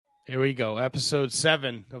Here we go. Episode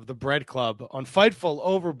 7 of the Bread Club on Fightful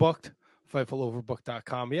Overbooked.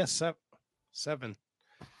 FightfulOverbooked.com. Yes, 7.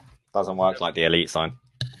 Doesn't work like the elite sign.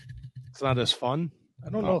 It's not as fun. I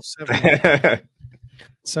don't know if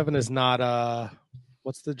 7 is not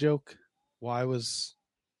what's the joke? Why was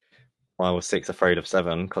 6 afraid of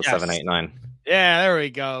 7? Because 7, 8, 9. Yeah, there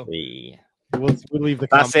we go. We'll leave the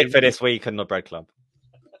That's it for this week in the Bread Club.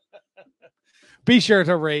 Be sure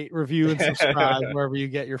to rate, review, and subscribe wherever you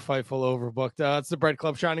get your Fightful Overbooked. It's the Bread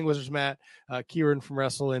Club, Shining Wizards Matt, Kieran from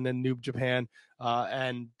Wrestling and Noob Japan.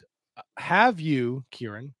 And have you,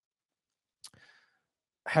 Kieran,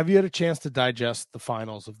 had a chance to digest the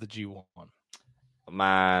finals of the G1?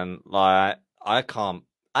 Man, like I can't.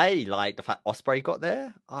 I like the fact Ospreay got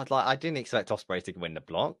there. I didn't expect Ospreay to win the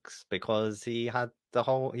blocks because he's got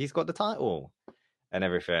the title and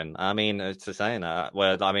everything. I mean, it's the saying that.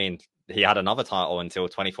 Well, I mean, he had another title until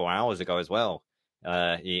 24 hours ago as well.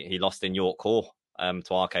 He lost in York Hall to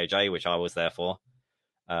RKJ, which I was there for.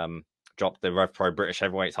 Dropped the Rev Pro British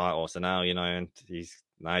Heavyweight title. So now, and he's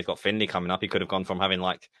got Finley coming up. He could have gone from having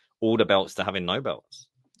like all the belts to having no belts.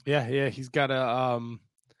 Yeah. He's got a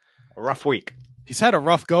rough week. He's had a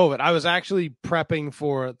rough go of it. I was actually prepping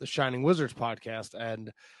for the Shining Wizards podcast,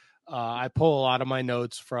 and I pull a lot of my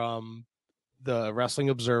notes from the Wrestling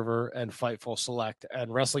Observer and Fightful Select,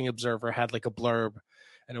 and Wrestling Observer had like a blurb,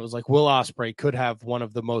 and it was like Will Ospreay could have one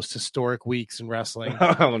of the most historic weeks in wrestling.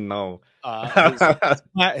 Oh no!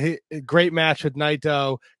 Great match with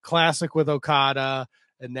Naito, classic with Okada,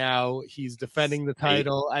 and now he's defending the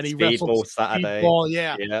title. And he wrestled Saturday. Speedball,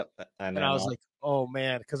 yeah. Yep. And I was like, oh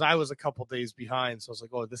man, because I was a couple days behind, so I was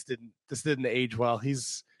like, oh, this didn't age well.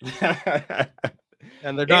 He's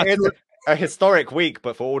and they're not. A historic week,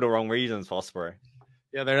 but for all the wrong reasons for Ospreay.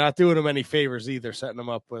 Yeah, they're not doing him any favors either, setting him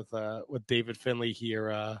up with David Finlay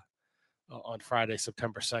here on Friday,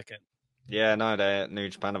 September 2nd. Yeah, no, the New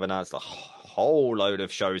Japan have announced a whole load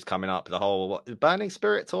of shows coming up. The whole Burning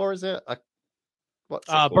Spirit tour, is it?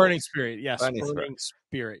 Burning Spirit, yes. Burning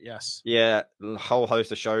Spirit, yes. Yeah, a whole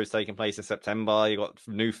host of shows taking place in September. You got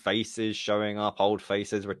new faces showing up, old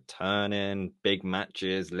faces returning, big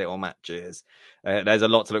matches, little matches. There's a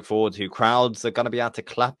lot to look forward to. Crowds are going to be able to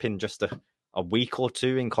clap in just a week or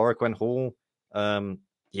two in Korakuen Hall. They're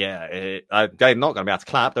not going to be able to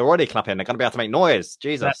clap. They're already clapping. They're going to be able to make noise.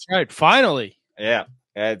 Jesus, that's right. Finally, yeah.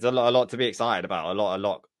 It's a lot to be excited about.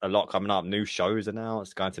 A lot coming up. New shows are now.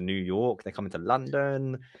 It's going to New York. They're coming to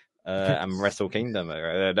London and Wrestle Kingdom.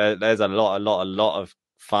 There's a lot of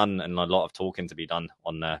fun and a lot of talking to be done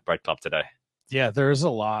on the Bread Club today. Yeah, there is a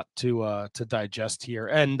lot to digest here,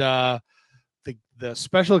 and the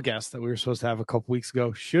special guest that we were supposed to have a couple weeks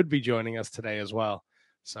ago should be joining us today as well.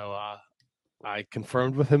 So I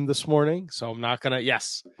confirmed with him this morning. So I'm not gonna.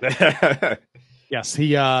 Yes. Yes,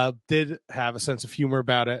 he did have a sense of humor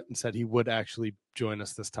about it and said he would actually join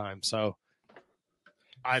us this time. So,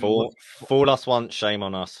 fool us once, shame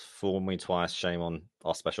on us. Fool me twice, shame on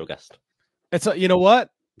our special guest. It's you know what?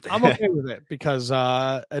 I'm okay with it because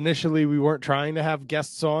initially we weren't trying to have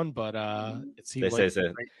guests on, but it seems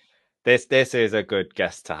this is a good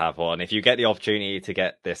guest to have on. If you get the opportunity to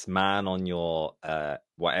get this man on your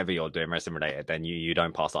whatever you're doing wrestling related, then you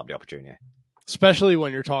don't pass up the opportunity. Especially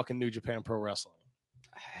when you're talking New Japan Pro Wrestling.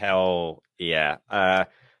 Hell yeah.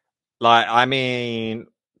 I mean,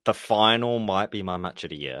 the final might be my match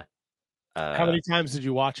of the year. How many times did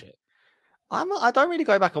you watch it? I don't really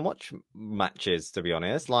go back and watch matches, to be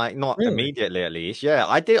honest. Like, not really? Immediately, at least. Yeah,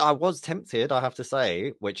 I did. I was tempted, I have to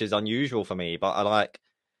say, which is unusual for me. But I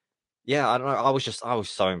don't know. I was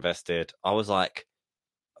so invested. I was like,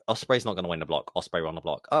 Ospreay's not going to win the block. Ospreay won the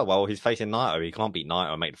block. Oh, well, he's facing Naito. He can't beat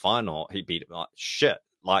Naito and make the final. He beat shit.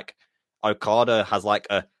 Like, Okada has like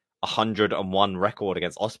a 101 record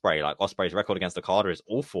against Ospreay. Like, Ospreay's record against Okada is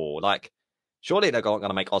awful. Like, surely they're not going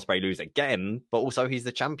to make Ospreay lose again, but also he's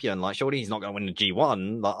the champion. Like, surely he's not going to win the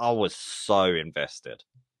G1. Like, I was so invested.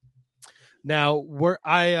 Now, were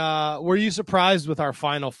you surprised with our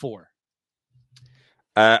final four?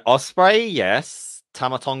 Ospreay, yes.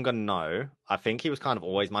 Tamatonga, no. I think he was kind of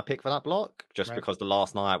always my pick for that block, just because the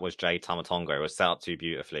last night was Jay Tamatonga. It was set up too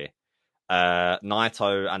beautifully.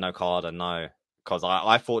 Naito and Okada, no. Because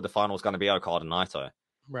I thought the final was going to be Okada Naito.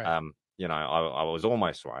 Right. I was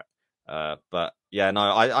almost right. But yeah,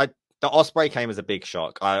 no, the Ospreay came as a big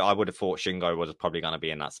shock. I would have thought Shingo was probably going to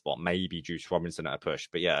be in that spot. Maybe Juice Robinson at a push.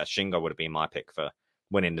 But yeah, Shingo would have been my pick for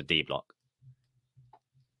winning the D block.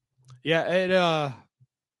 Yeah,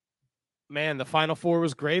 man, the Final Four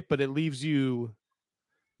was great, but it leaves you...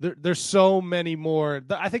 There's so many more...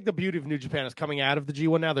 I think the beauty of New Japan is coming out of the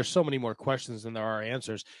G1 now. There's so many more questions than there are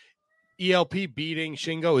answers. ELP beating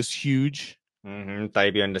Shingo is huge.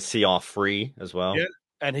 Debuting the CR3 as well. Yeah.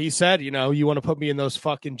 And he said, you know, you want to put me in those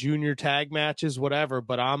fucking junior tag matches, whatever,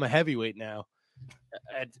 but I'm a heavyweight now.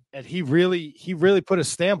 And he really put a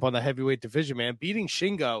stamp on the heavyweight division, man. Beating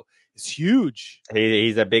Shingo is huge.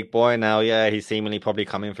 He's a big boy now. Yeah, he's seemingly probably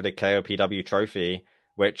coming for the KOPW trophy,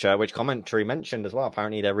 which commentary mentioned as well.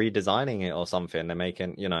 Apparently, they're redesigning it or something. They're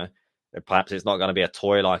making, perhaps it's not going to be a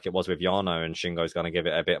toy like it was with Yano, and Shingo's going to give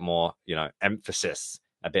it a bit more, emphasis,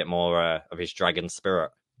 a bit more of his dragon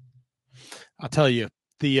spirit. I'll tell you,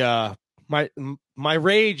 the my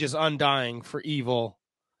rage is undying for Evil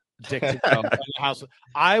Dick to go in the house.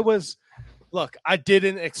 I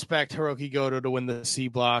didn't expect Hiroki Goto to win the C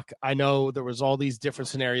block. I know there was all these different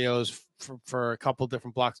scenarios for a couple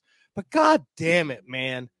different blocks, but god damn it,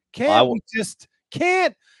 man. Can't we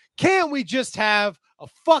just have a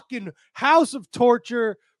fucking House of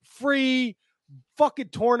Torture free fucking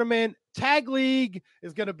tournament? Tag League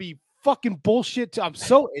is gonna be fucking bullshit.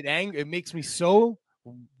 It makes me so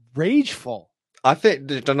rageful. I think,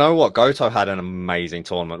 do you know what? Goto had an amazing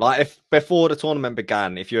tournament. Like, if before the tournament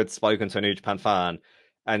began, if you had spoken to a New Japan fan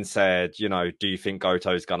and said, do you think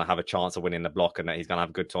Goto's going to have a chance of winning the block and that he's going to have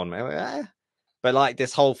a good tournament? But like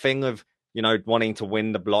this whole thing of, wanting to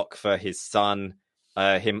win the block for his son,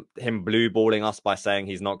 him blue balling us by saying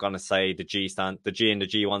he's not going to say the G and the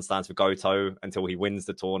G1 stands for Goto until he wins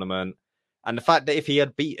the tournament. And the fact that if he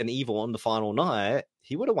had beaten Evil on the final night,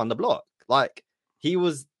 he would have won the block. Like, he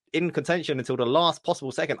was in contention until the last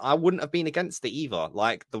possible second. I wouldn't have been against it either.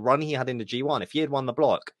 Like, the run he had in the G1, if he had won the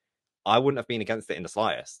block, I wouldn't have been against it in the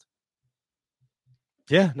slightest.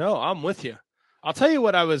 Yeah, no, I'm with you. I'll tell you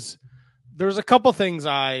what there's a couple things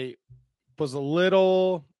I was a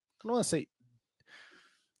little, I don't want to say,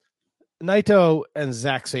 Naito and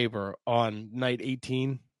Zack Sabre on night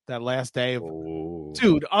 18, that last day of,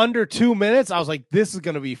 dude, under 2 minutes. I was like, this is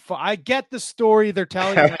going to be fun. I get the story they're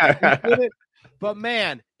telling you. But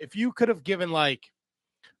man, if you could have given I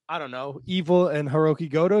don't know, Evil and Hiroki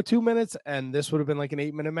Goto 2 minutes and this would have been like an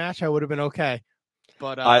 8-minute match, I would have been okay.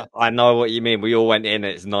 But I know what you mean. We all went in.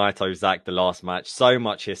 It's Naito Zack the last match. So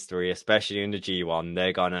much history, especially in the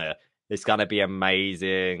G1. It's gonna be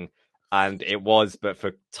amazing, and it was, but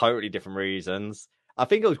for totally different reasons. I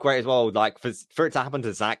think it was great as well. Like for it to happen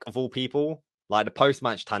to Zack of all people, like the post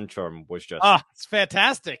match tantrum was just it's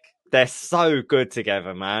fantastic. They're so good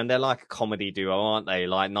together, man. They're like a comedy duo, aren't they?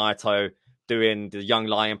 Like Naito doing the young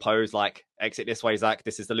lion pose, like exit this way, Zack.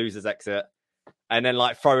 This is the loser's exit. And then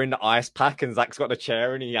like throwing the ice pack, and Zack's got the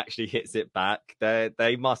chair, and he actually hits it back. I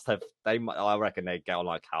reckon they get on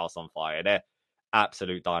like house on fire. They're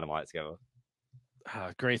absolute dynamite together.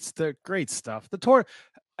 Great stuff. The tour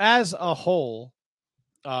as a whole,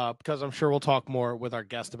 because I'm sure we'll talk more with our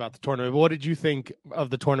guest about the tournament. But what did you think of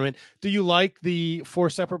the tournament? Do you like the 4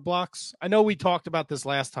 separate blocks? I know we talked about this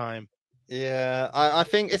last time. Yeah, I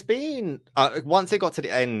think it's been once it got to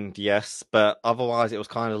the end, yes, but otherwise it was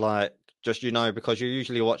kind of like just because you're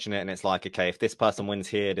usually watching it and it's like, okay, if this person wins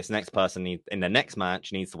here, this next person in the next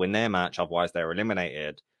match needs to win their match, otherwise they're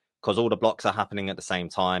eliminated. Because all the blocks are happening at the same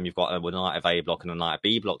time. You've got a night of A block and a night of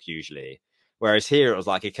B block usually. Whereas here it was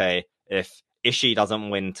like, okay, if Ishii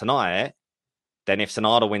doesn't win tonight, then if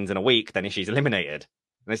Sonata wins in a week, then Ishii's eliminated.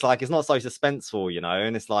 And it's like, it's not so suspenseful,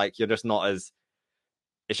 and it's like it's just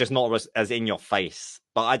not as in your face.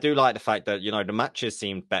 But I do like the fact that, the matches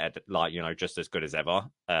seemed better, like, just as good as ever.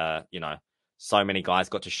 So many guys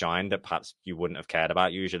got to shine that perhaps you wouldn't have cared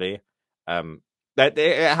about usually.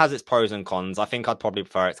 It has its pros and cons. I think I'd probably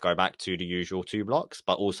prefer it to go back to the usual 2 blocks,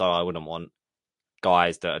 but also I wouldn't want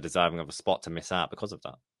guys that are deserving of a spot to miss out because of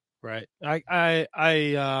that. Right. I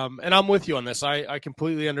and I'm with you on this. I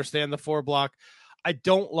completely understand the 4 block. I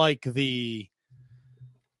don't like in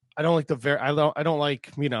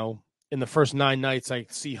the first 9 nights I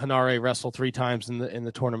see Hanare wrestle 3 times in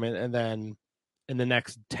the tournament, and then in the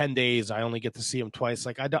next 10 days I only get to see him twice.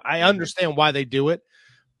 Like I understand why they do it,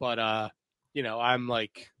 but I'm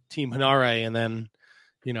like Team Hanare, and then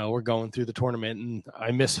we're going through the tournament and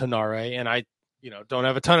I miss Hanare, and I don't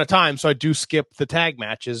have a ton of time, so I do skip the tag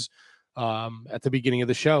matches at the beginning of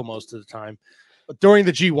the show most of the time. But during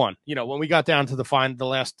the G1, when we got down to the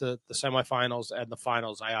semifinals and the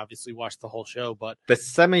finals, I obviously watched the whole show. But the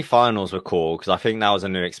semifinals were cool because I think that was a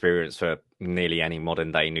new experience for nearly any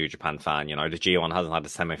modern day New Japan fan. The G1 hasn't had the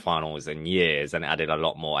semifinals in years, and it added a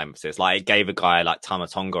lot more emphasis. Like, it gave a guy like Tama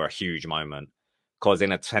Tonga a huge moment because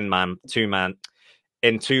in a 10-man, 2-man,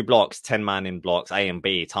 in 2 blocks, 10-man in blocks A and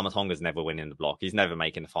B, Tama Tonga's never winning the block. He's never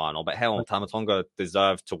making the final. But hell, Tama Tonga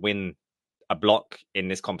deserved to win a block in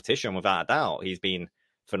this competition without a doubt. He's been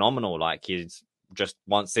phenomenal. Like, he's just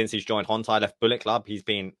once since he's joined Hontai, left Bullet Club, he's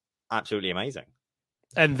been absolutely amazing.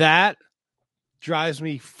 And that drives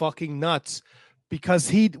me fucking nuts because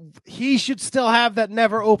he should still have that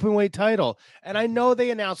never open weight title. And I know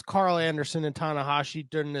they announced Carl Anderson and Tanahashi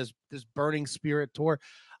during this Burning Spirit tour.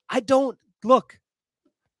 I don't look.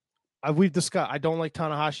 We've discussed. I don't like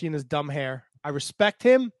Tanahashi and his dumb hair. I respect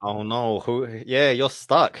him. Oh no! Yeah, you're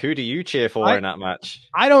stuck. Who do you cheer for in that match?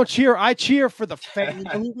 I don't cheer. I cheer for the fans. You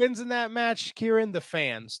know who wins in that match, Kieran? The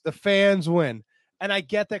fans. The fans win. And I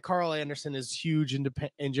get that Carl Anderson is huge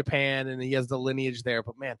in Japan and he has the lineage there,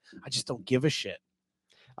 but man, I just don't give a shit.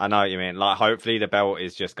 I know what you mean. Like, hopefully the belt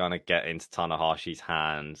is just gonna get into Tanahashi's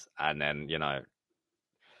hands, and then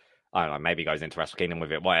I don't know, maybe goes into Wrestle Kingdom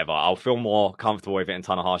with it. Whatever. I'll feel more comfortable with it in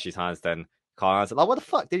Tanahashi's hands than Carl Anderson. Like, what the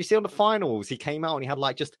fuck? Did you see on the finals? He came out and he had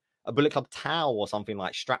like just a Bullet Club towel or something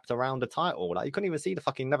like strapped around the title. Like, you couldn't even see the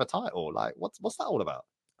fucking Never title. Like, what's that all about?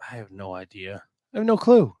 I have no idea. I have no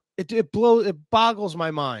clue. It boggles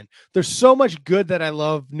my mind. There's so much good that I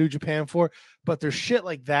love New Japan for, but there's shit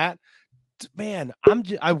like that. Man,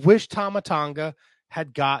 I wish Tama Tonga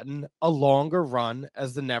had gotten a longer run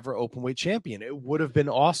as the never openweight champion. It would have been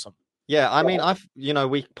awesome. Yeah, I mean,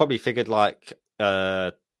 we probably figured like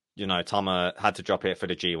Tama had to drop it for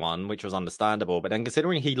the G1, which was understandable. But then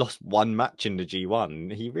considering he lost one match in the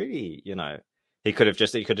G1, he really, he could have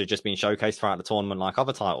just been showcased throughout the tournament like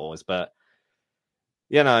other titles. But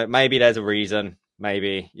maybe there's a reason.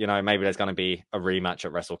 Maybe there's going to be a rematch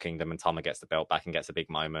at Wrestle Kingdom and Tama gets the belt back and gets a big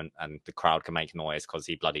moment and the crowd can make noise because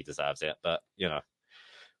he bloody deserves it. But,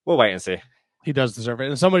 we'll wait and see. He does deserve it.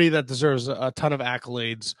 And somebody that deserves a ton of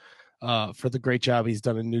accolades for the great job he's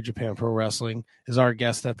done in New Japan Pro Wrestling is our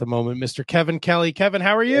guest at the moment, Mr. Kevin Kelly. Kevin,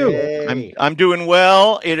 how are you? Hey. I'm doing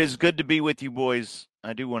well. It is good to be with you boys. We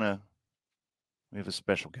have a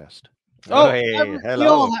special guest. Oh, hey,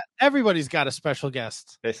 hello. Everybody's got a special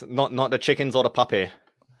guest. It's not the chickens or the puppy.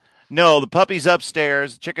 No, the puppy's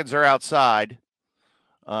upstairs. The chickens are outside.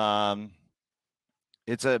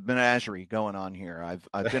 It's a menagerie going on here.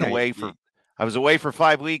 I've been away I was away for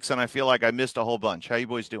 5 weeks and I feel like I missed a whole bunch. How you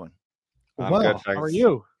boys doing? I'm good, thanks. How are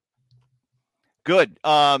you? Good.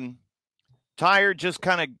 Tired, just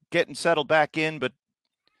kind of getting settled back in, but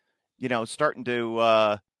starting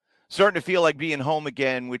to feel like being home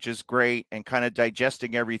again, which is great, and kind of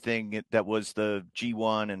digesting everything that was the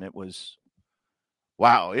G1, and it was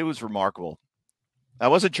remarkable. I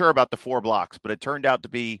wasn't sure about the 4 blocks, but it turned out to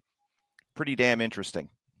be pretty damn interesting.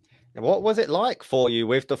 What was it like for you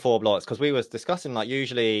with the 4 blocks? Because we was discussing, like,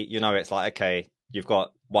 usually, it's like, okay, you've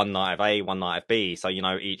got one night of A, one night of B, so,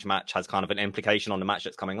 each match has kind of an implication on the match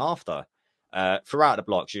that's coming after. Throughout the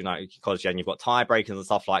blocks, because you've got tiebreakers and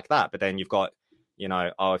stuff like that, but then you've got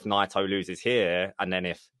if Naito loses here, and then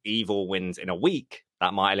if Evil wins in a week,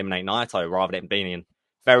 that might eliminate Naito rather than being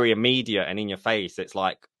very immediate and in your face. It's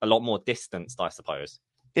like a lot more distanced, I suppose.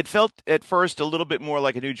 It felt at first a little bit more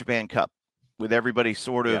like a New Japan Cup with everybody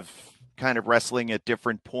sort of kind of wrestling at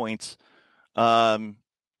different points. And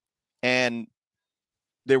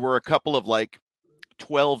there were a couple of like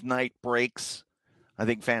 12-night breaks. I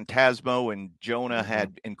think Phantasmo and Jonah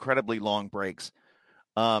had incredibly long breaks.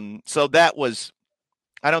 So that was,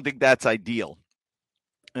 I don't think that's ideal,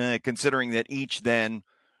 considering that each then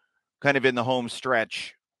kind of in the home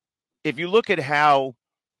stretch. If you look at how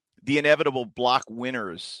the inevitable block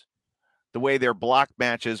winners, the way their block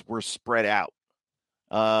matches were spread out,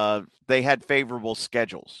 they had favorable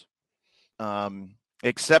schedules,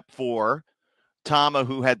 except for Tama,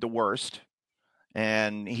 who had the worst,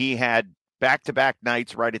 and he had back-to-back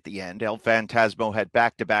nights right at the end. El Phantasmo had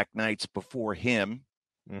back-to-back nights before him.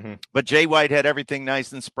 Mm-hmm. But Jay White had everything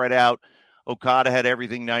nice and spread out. Okada had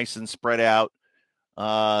everything nice and spread out.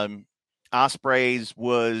 Ospreay's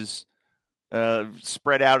was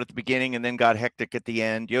spread out at the beginning and then got hectic at the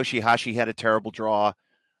end. Yoshihashi had a terrible draw.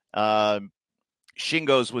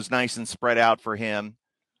 Shingo's was nice and spread out for him.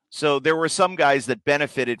 So there were some guys that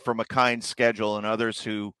benefited from a kind schedule and others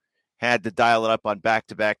who had to dial it up on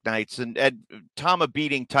back-to-back nights. And Tama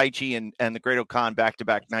beating Taichi and the Great Okan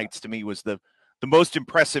back-to-back nights to me was the most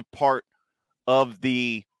impressive part of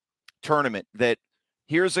the tournament, that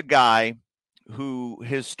here's a guy who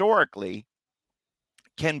historically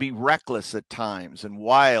can be reckless at times and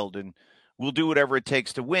wild and will do whatever it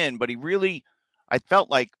takes to win. But I felt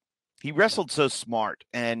like he wrestled so smart,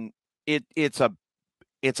 and it's a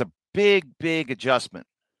big adjustment.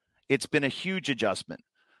 It's been a huge adjustment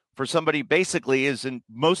for somebody basically in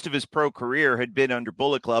most of his pro career had been under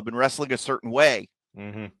Bullet Club and wrestling a certain way.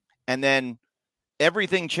 Mm-hmm. And then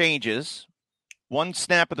everything changes, one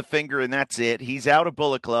snap of the finger, and that's it. He's out of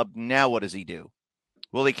Bullet Club. Now what does he do?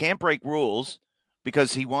 Well, he can't break rules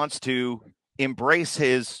because he wants to embrace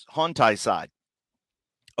his Hontai side.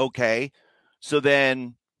 Okay, so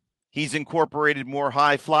then he's incorporated more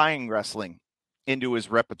high-flying wrestling into his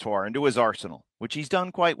repertoire, into his arsenal, which he's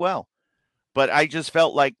done quite well. But I just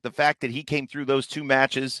felt like the fact that he came through those 2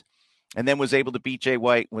 matches and then was able to beat Jay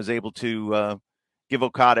White, was able to give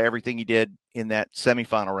Okada everything he did in that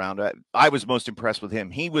semifinal round. I was most impressed with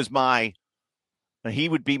him. He would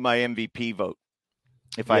be my MVP vote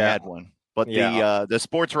if I had one. But the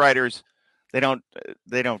sports writers, they don't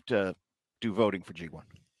do voting for G1.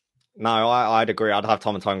 No, I'd agree. I'd have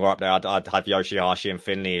Tama Tonga up there. I'd have Yoshihashi and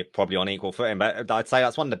Finley probably on equal footing. But I'd say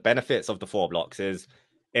that's one of the benefits of the 4 blocks is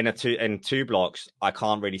in two blocks, I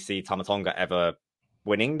can't really see Tama Tonga ever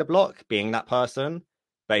winning the block, being that person.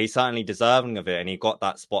 But he's certainly deserving of it, and he got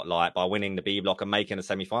that spotlight by winning the B block and making the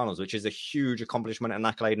semi-finals, which is a huge accomplishment and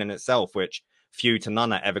accolade in itself, which few to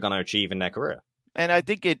none are ever going to achieve in their career. And I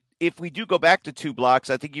think if we do go back to 2 blocks,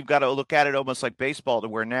 I think you've got to look at it almost like baseball, to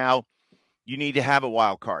where now you need to have a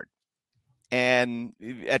wild card. And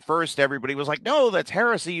at first, everybody was like, no, that's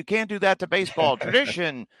heresy. You can't do that to baseball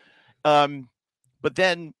tradition. But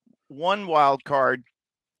then one wild card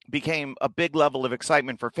became a big level of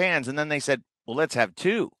excitement for fans. And then they said, well, let's have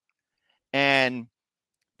 2. And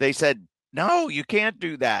they said, no, you can't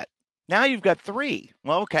do that. Now you've got 3.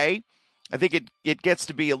 Well, okay. I think it gets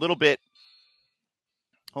to be a little bit.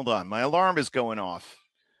 Hold on. My alarm is going off,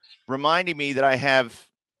 reminding me that I have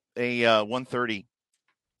a 1:30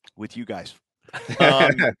 with you guys.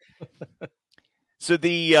 So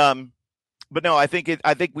but no, I think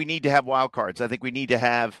we need to have wild cards. I think we need to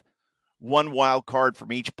have 1 wild card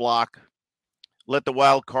from each block. Let the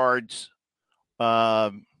wild cards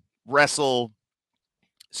wrestle.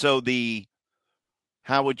 So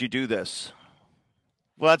how would you do this?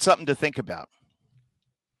 Well, that's something to think about.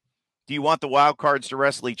 Do you want the wild cards to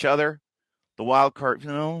wrestle each other? The wild card,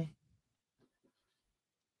 no.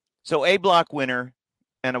 So A block winner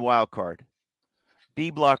and a wild card.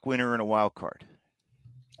 B block winner and a wild card.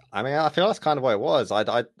 I mean, I feel that's kind of what it was.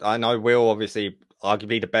 I know Will obviously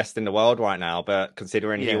arguably the best in the world right now, but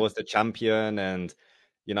considering he was the champion and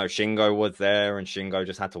Shingo was there and Shingo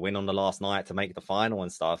just had to win on the last night to make the final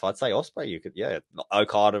and stuff, I'd say Ospreay. You could,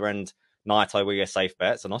 Okada and Naito were your safe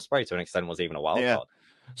bets, and Ospreay to an extent was even a wild card.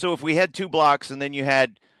 So if we had 2 blocks and then you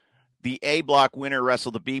had the A block winner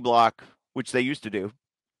wrestle the B block, which they used to do,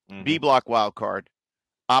 B block wild card,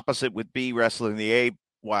 opposite with B wrestling the A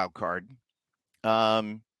wild card,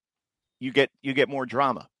 you get more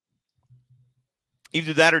drama.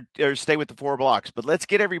 Either that or stay with the 4 blocks. But let's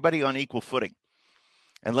get everybody on equal footing,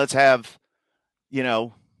 and let's have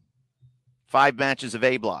 5 matches of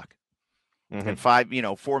A block. And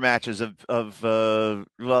 4 matches of it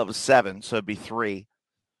was 7, so it'd be 3.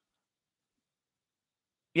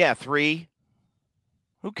 Yeah, 3.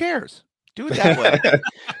 Who cares? Do it that way.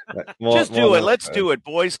 Just do it. Let's do it,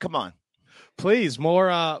 boys. Come on. Please, more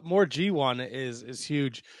G1 is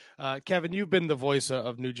huge. Kevin, you've been the voice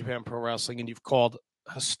of New Japan Pro Wrestling, and you've called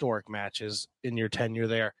historic matches in your tenure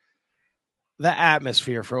there. The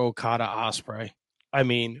atmosphere for Okada Ospreay. I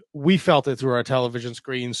mean, we felt it through our television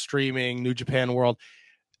screens, streaming, New Japan World.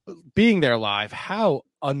 Being there live, how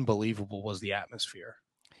unbelievable was the atmosphere?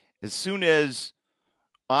 As soon as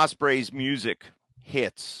Ospreay's music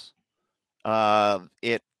hits,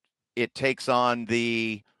 it takes on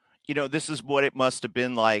the, this is what it must have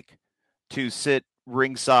been like to sit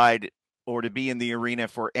ringside or to be in the arena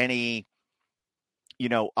for any,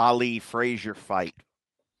 Ali Frazier fight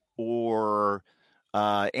or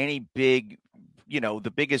any big,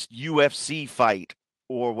 the biggest UFC fight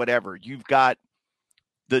or whatever. You've got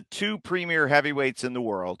the 2 premier heavyweights in the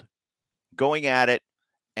world going at it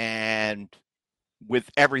and with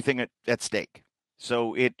everything at stake.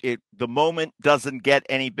 So the moment doesn't get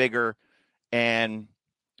any bigger, and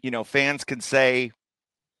fans can say,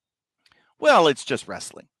 well, it's just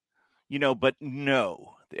wrestling, but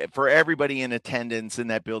no, for everybody in attendance in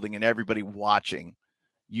that building and everybody watching,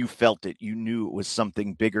 you felt it. You knew it was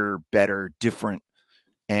something bigger, better, different,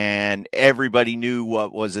 and everybody knew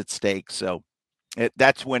what was at stake. So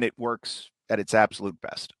that's when it works at its absolute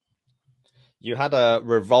best. You had a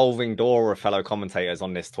revolving door of fellow commentators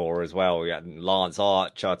on this tour as well. You had Lance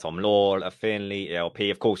Archer, Tom Lawler, Finley, ELP.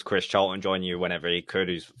 Of course, Chris Charlton joined you whenever he could,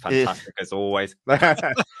 who's fantastic as always.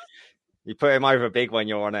 You put him over big when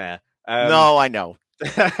you're on air. No, I know.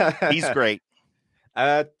 He's great.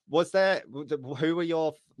 Who were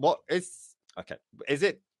your, is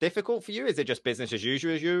it difficult for you? Is it just business as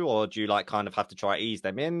usual or do you kind of have to try to ease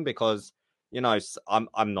them in? Because, I'm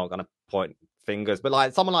not going to point fingers,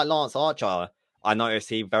 but someone like Lance Archer, I noticed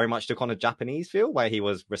he very much took on a Japanese feel where he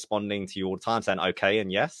was responding to you all the time, saying okay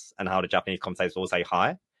and yes, and how the Japanese commentators will say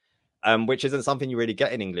hi. Which isn't something you really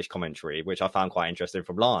get in English commentary, which I found quite interesting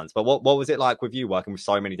from Lance. But what was it like with you working with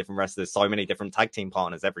so many different wrestlers, so many different tag team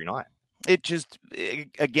partners every night? It just,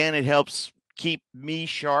 again, it helps keep me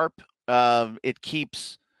sharp. It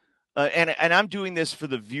keeps, and I'm doing this for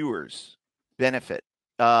the viewers' benefit.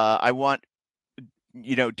 I want,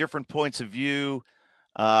 different points of view.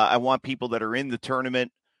 I want people that are in the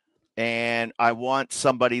tournament, and I want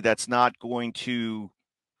somebody that's not going to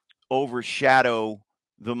overshadow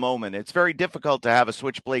the moment. It's very difficult to have a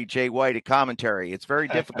Switchblade Jay White at commentary. It's very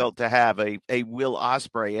difficult to have a Will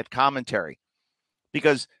Ospreay at commentary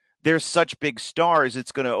because they're such big stars,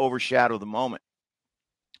 it's going to overshadow the moment.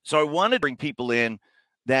 So I wanted to bring people in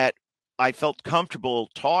that I felt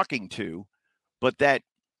comfortable talking to, but that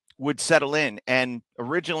would settle in. And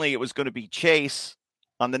originally it was going to be Chase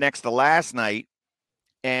on the next to last night.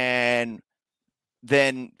 And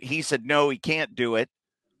then he said, no, he can't do it.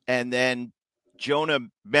 And then Jonah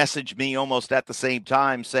messaged me almost at the same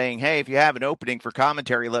time saying, hey, if you have an opening for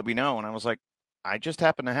commentary, let me know. And I was like, I just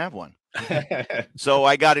happen to have one. So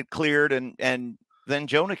I got it cleared, and then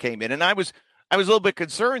Jonah came in. And I was a little bit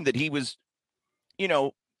concerned that he was,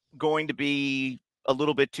 going to be a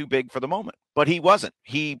little bit too big for the moment. But he wasn't.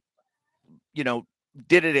 He,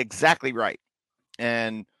 did it exactly right.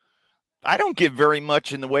 And I don't give very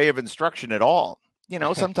much in the way of instruction at all.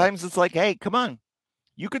 Sometimes it's like, hey, come on.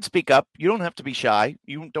 You could speak up. You don't have to be shy.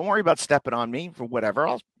 You don't worry about stepping on me for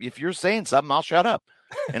whatever. If you're saying something, I'll shut up.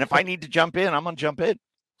 And if I need to jump in, I'm going to jump in.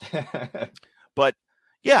 But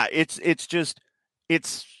yeah, it's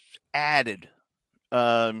added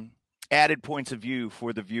points of view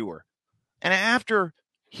for the viewer. And after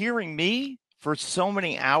hearing me for so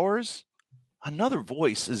many hours, another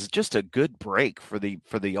voice is just a good break for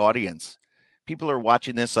the audience. People are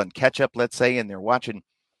watching this on catch up, let's say, and they're watching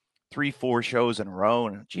 3-4 shows in a row.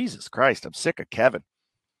 And Jesus Christ, I'm sick of Kevin.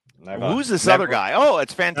 Who's this other guy? Oh,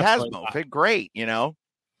 it's Phantasmo. Great, No,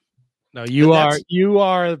 you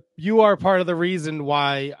are part of the reason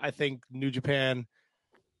why I think New Japan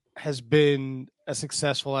has been as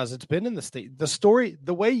successful as it's been in the state. The story,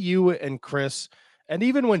 the way you and Chris, and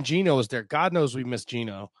even when Gino was there, God knows we miss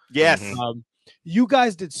Gino. Yes. You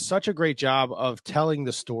guys did such a great job of telling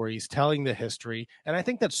the stories, telling the history. And I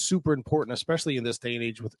think that's super important, especially in this day and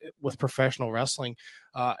age with professional wrestling.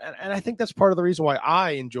 And I think that's part of the reason why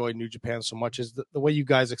I enjoy New Japan so much is the way you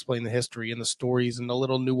guys explain the history and the stories and the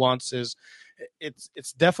little nuances.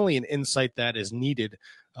 It's definitely an insight that is needed,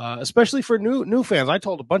 especially for new fans. I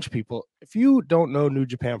told a bunch of people, if you don't know New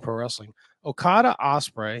Japan Pro Wrestling, Okada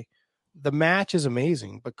Ospreay, the match is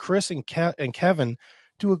amazing, but Chris and Kevin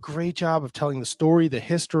do a great job of telling the story, the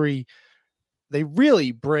history. They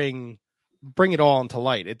really bring it all into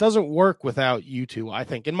light. It doesn't work without you two, I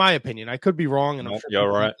think, in my opinion. I could be wrong, and I'm sure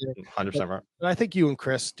you're right, 100% right. But I think you and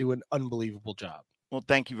Chris do an unbelievable job. Well,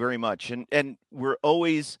 thank you very much. And I'm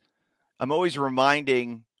always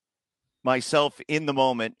reminding myself in the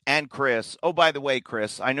moment and Chris. Oh, by the way,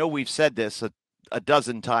 Chris, I know we've said this a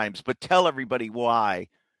dozen times, but tell everybody why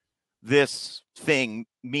this thing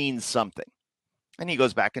means something. And he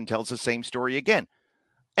goes back and tells the same story again.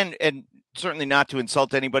 And certainly not to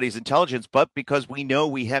insult anybody's intelligence, but because we know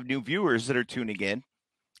we have new viewers that are tuning in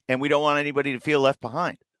and we don't want anybody to feel left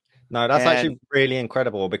behind. No, that's actually really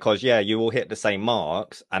incredible because, yeah, you will hit the same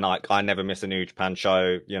marks. And I never miss a New Japan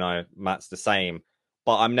show. Matt's the same.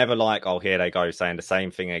 But I'm never like, oh, here they go saying the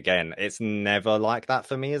same thing again. It's never like that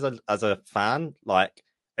for me as a fan. Like,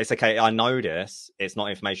 it's okay. I know this. It's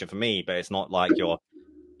not information for me, but it's not like you're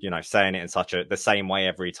saying it in the same way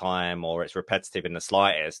every time, or it's repetitive in the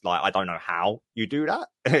slightest. Like, I don't know how you do that.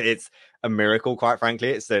 It's a miracle, quite frankly.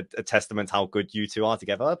 It's a testament to how good you two are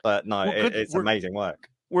together. But no, it's amazing work.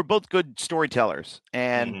 We're both good storytellers,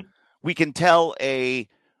 and we can tell a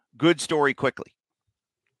good story quickly.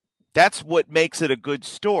 That's what makes it a good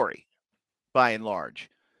story, by and large.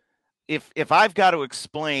 If I've got to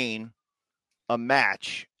explain a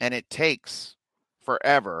match and it takes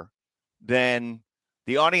forever, then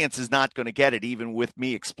the audience is not going to get it, even with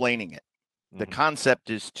me explaining it. The concept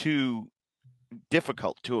is too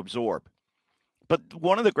difficult to absorb. But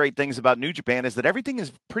one of the great things about New Japan is that everything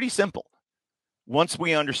is pretty simple once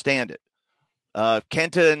we understand it.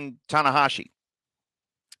 Kenta and Tanahashi.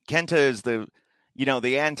 Kenta is the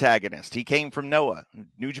antagonist. He came from Noah.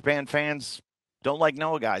 New Japan fans don't like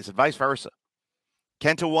Noah guys, and vice versa.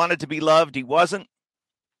 Kenta wanted to be loved. He wasn't.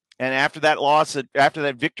 And after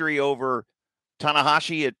that victory over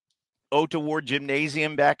Tanahashi at Ota Ward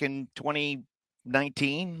Gymnasium back in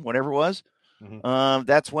 2019, whatever it was,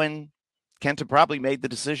 that's when Kenta probably made the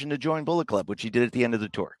decision to join Bullet Club, which he did at the end of the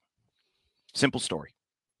tour. Simple story.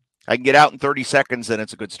 I can get out in 30 seconds, and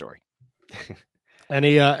it's a good story.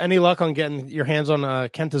 Any luck on getting your hands on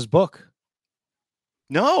Kenta's book?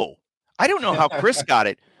 No, I don't know how Chris got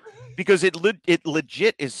it, because it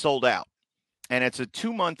legit is sold out, and it's a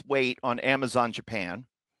 2-month wait on Amazon Japan,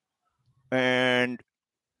 and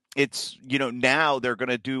it's, now they're going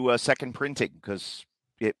to do a second printing because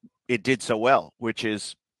it did so well, which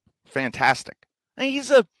is fantastic. And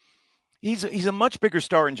he's a much bigger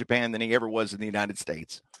star in Japan than he ever was in the United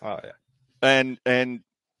States. Oh yeah. And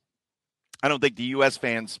I don't think the U.S.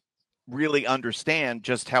 fans really understand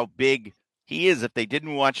just how big he is. If they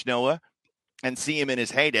didn't watch Noah and see him in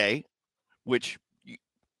his heyday, which,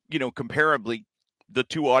 comparably, the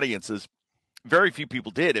two audiences, very few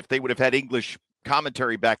people did. If they would have had English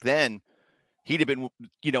commentary back then, he'd have been,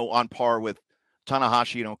 on par with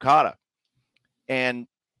Tanahashi and Okada. And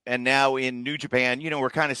now in New Japan, we're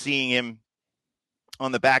kind of seeing him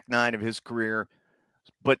on the back nine of his career,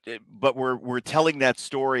 but we're telling that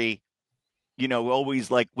story,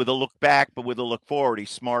 always like with a look back, but with a look forward.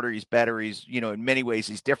 He's smarter, he's better, he's, in many ways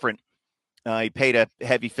he's different. He paid a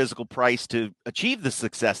heavy physical price to achieve the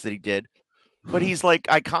success that he did, but he's like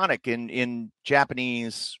iconic in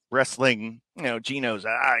Japanese wrestling. Gino's,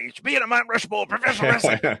 you should be in a Mount Rushmore professional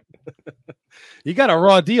wrestling. You got a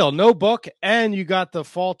raw deal, no book, and you got the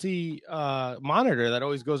faulty monitor that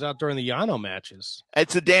always goes out during the Yano matches.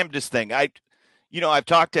 It's the damnedest thing. I've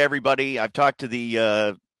talked to everybody. I've talked to the,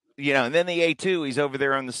 and then the A2, he's over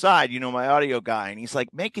there on the side, my audio guy, and he's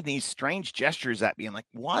like making these strange gestures at me. I'm like,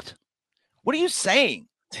 what? What are you saying?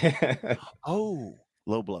 Oh,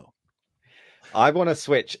 low blow. I want to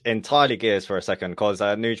switch entirely gears for a second because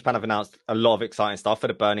New Japan have announced a lot of exciting stuff for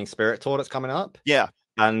the Burning Spirit tour that's coming up. Yeah.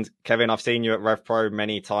 And Kevin, I've seen you at Rev Pro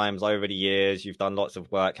many times over the years. You've done lots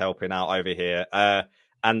of work helping out over here.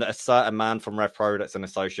 And a certain man from Rev Pro that's an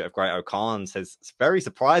associate of Great O'Khan's has very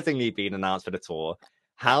surprisingly been announced for the tour.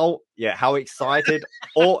 How excited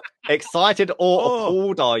or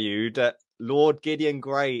appalled are you that Lord Gideon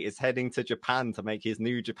Gray is heading to Japan to make his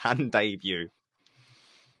New Japan debut?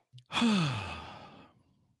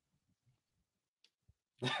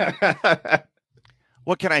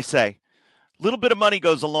 What can I say? A little bit of money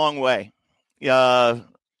goes a long way. Good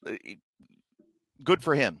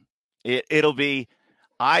for him. It'll be.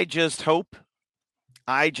 I just hope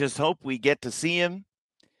we get to see him,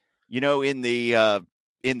 in the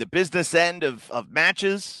business end of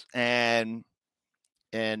matches and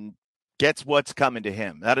gets what's coming to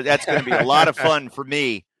him. That's going to be a lot of fun for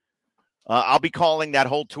me. I'll be calling that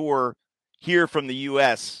whole tour here from the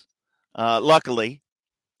U.S. Luckily,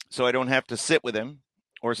 so I don't have to sit with him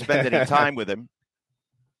or spend any time with him,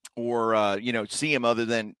 or see him other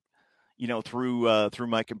than through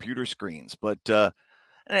my computer screens. But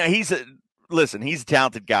he's a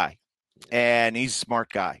talented guy, and he's a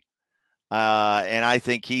smart guy, and I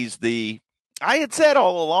think I had said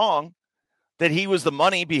all along that he was the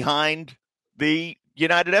money behind the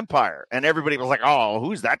United Empire, and everybody was like, "Oh,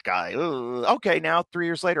 who's that guy?" Okay, now 3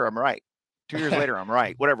 years later, I'm right. 2 years later, I'm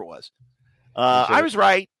right. Whatever it was, I was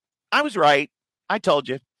right. I told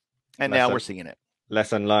you, and now we're seeing it.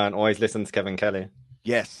 Lesson learned: always listen to Kevin Kelly.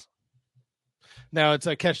 Yes. Now it's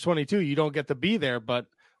a catch-22. You don't get to be there, but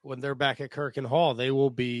when they're back at Kirkin Hall, they will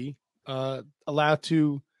be allowed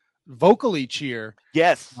to vocally cheer.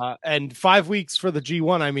 Yes. And 5 weeks for the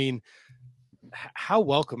G1. I mean, how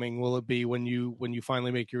welcoming will it be when you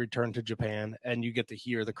finally make your return to Japan and you get to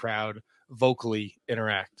hear the crowd vocally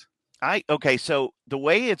interact? So the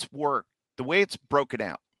way it's worked, the way it's broken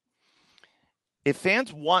out, if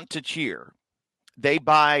fans want to cheer, they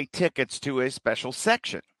buy tickets to a special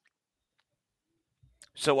section.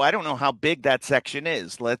 So I don't know how big that section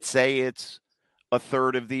is. Let's say it's a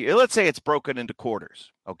third of let's say it's broken into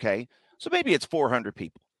quarters. Okay. So maybe it's 400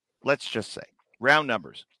 people. Let's just say round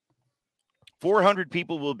numbers. 400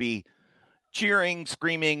 people will be cheering,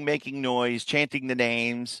 screaming, making noise, chanting the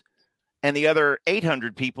names, and the other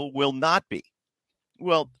 800 people will not be.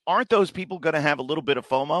 Well, aren't those people going to have a little bit of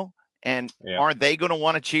FOMO? And aren't they going to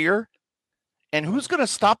want to cheer? And who's going to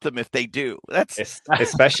stop them if they do? That's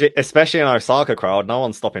especially in Osaka crowd. No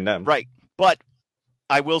one's stopping them. Right. But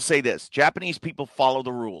I will say this. Japanese people follow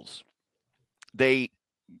the rules. They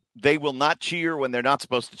will not cheer when they're not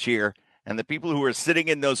supposed to cheer. And the people who are sitting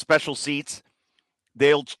in those special seats,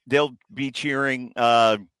 they'll be cheering.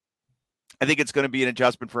 I think it's going to be an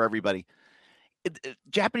adjustment for everybody.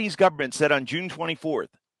 Japanese government said on June 24th,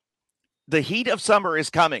 the heat of summer is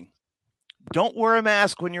coming. Don't wear a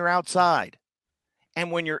mask when you're outside.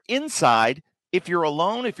 And when you're inside, if you're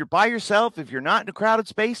alone, if you're by yourself, if you're not in a crowded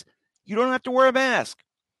space, You don't have to wear a mask.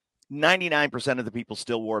 99% of the people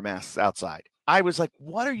still wore masks outside. I was like,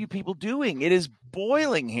 what are you people doing? It is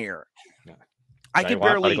boiling here. Yeah. I could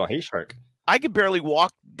barely got heat stroke. I could barely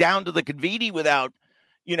walk down to the conveni without,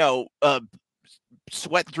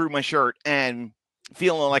 sweat through my shirt and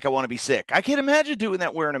feeling like I want to be sick. I can't imagine doing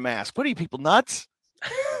that wearing a mask. What are you people nuts?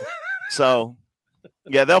 So,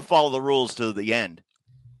 yeah, they'll follow the rules to the end.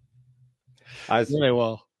 Really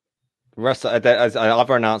well. As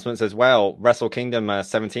other announcements as well, Wrestle Kingdom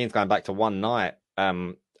 17 is going back to one night.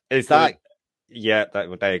 Is that? Yeah,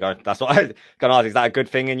 there you go. That's what I was going to ask. Is that a good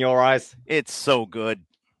thing in your eyes? It's so good.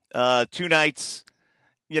 2 nights,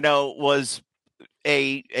 was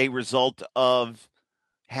a result of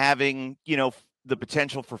having, the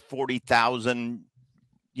potential for 40,000,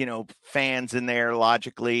 fans in there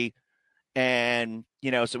logically. And,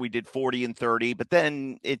 so we did 40 and 30, but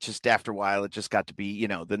then it just, after a while, it just got to be,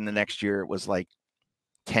 then the next year it was like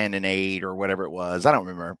 10 and 8 or whatever it was. I don't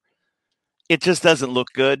remember. It just doesn't look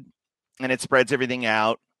good, and it spreads everything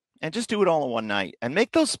out, and just do it all in one night and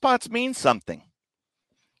make those spots mean something.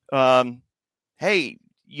 Hey,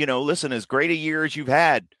 listen, as great a year as you've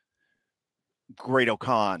had, Great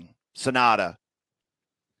O'Con, Sonata,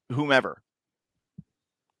 whomever,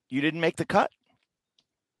 you didn't make the cut.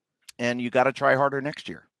 And you got to try harder next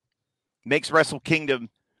year. Makes Wrestle Kingdom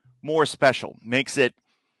more special. Makes it,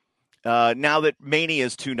 now that Mania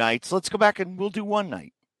is 2 nights, let's go back and we'll do one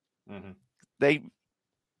night. Mm-hmm.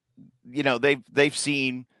 They've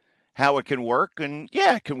seen how it can work, and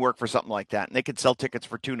yeah, it can work for something like that. And they could sell tickets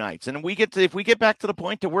for 2 nights. And if we get back to the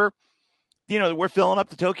point that we're filling up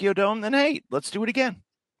the Tokyo Dome, then hey, let's do it again.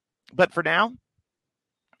 But for now,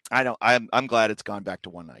 I'm glad it's gone back to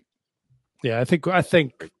one night. Yeah, I think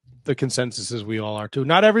the consensus is we all are too.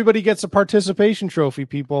 Not everybody gets a participation trophy,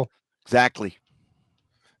 people. Exactly.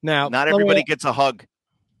 Now, not everybody gets a hug.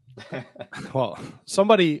 Well,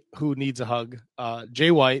 somebody who needs a hug,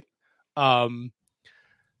 Jay White. Are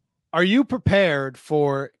you prepared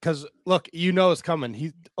for? Because look, it's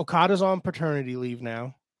coming. Okada's on paternity leave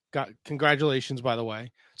now. Congratulations, by the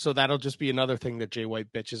way. So that'll just be another thing that Jay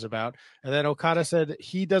White bitches about. And then Okada said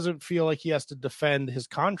he doesn't feel like he has to defend his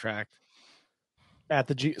contract at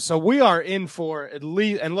the G. So we are in for at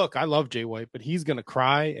least. And look, I love Jay White, but he's going to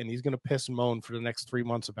cry and he's going to piss and moan for the next 3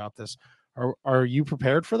 months about this. Are you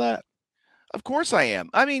prepared for that? Of course I am.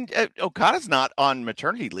 I mean, Okada's not on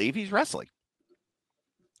maternity leave. He's wrestling.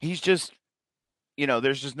 He's just,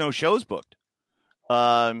 there's just no shows booked.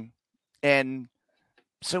 And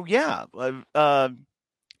so, yeah,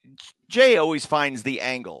 Jay always finds the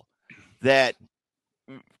angle that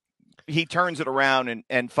he turns it around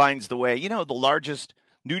and finds the way, the largest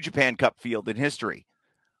New Japan Cup field in history.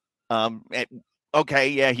 Okay,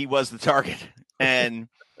 yeah, he was the target. And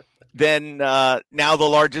then now the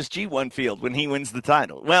largest G1 field when he wins the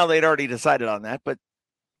title. Well, they'd already decided on that, but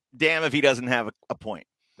damn if he doesn't have a point.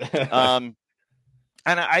 And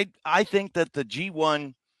I think that the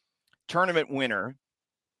G1 tournament winner,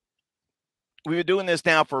 we've been doing this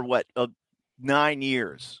now for 9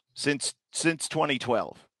 years, since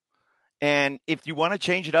 2012. And if you want to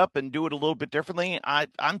change it up and do it a little bit differently,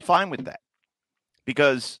 I'm fine with that.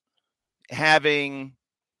 Because and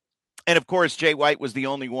of course, Jay White was the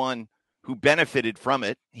only one who benefited from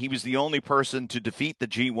it. He was the only person to defeat the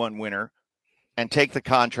G1 winner and take the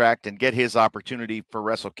contract and get his opportunity for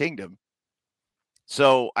Wrestle Kingdom.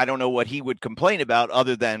 So I don't know what he would complain about,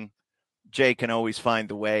 other than Jay can always find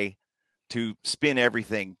the way to spin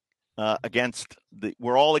everything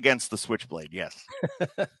we're all against the Switchblade. Yes.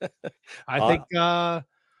 I think,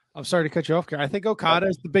 I'm sorry to cut you off here. I think Okada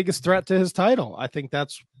is the biggest threat to his title. I think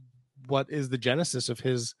that's what is the genesis of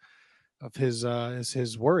his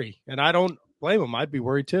worry. And I don't blame him. I'd be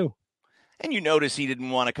worried too. And you notice he didn't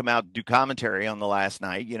want to come out and do commentary on the last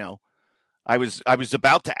night. I was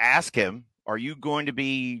about to ask him, are you going to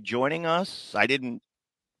be joining us? I didn't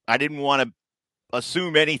want to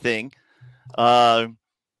assume anything.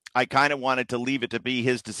 I kind of wanted to leave it to be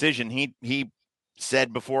his decision. He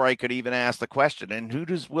said before I could even ask the question, and who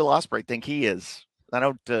does Will Ospreay think he is? I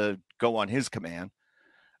don't go on his command.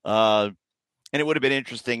 And it would have been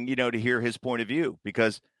interesting, to hear his point of view,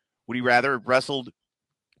 because would he rather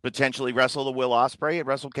potentially wrestle the Will Ospreay at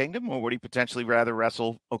Wrestle Kingdom, or would he potentially rather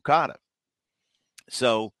wrestle Okada?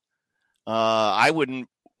 So I wouldn't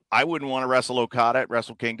want to wrestle Okada at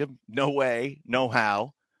Wrestle Kingdom. No way, no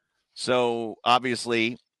how. So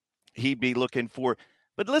obviously he'd be looking for,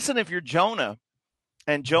 but listen, if you're Jonah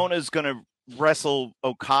and Jonah's going to wrestle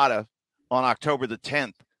Okada on October the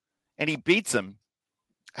 10th and he beats him,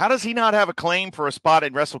 how does he not have a claim for a spot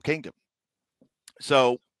in Wrestle Kingdom?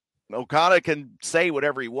 So, Okada can say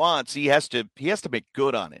whatever he wants. He has to make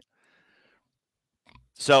good on it.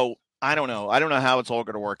 So I don't know. I don't know how it's all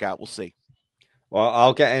going to work out. We'll see. Well,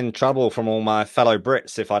 I'll get in trouble from all my fellow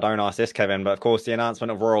Brits if I don't ask this, Kevin. But of course, the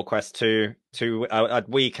announcement of Royal Quest 2 to a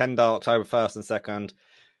weekend, October 1st and 2nd.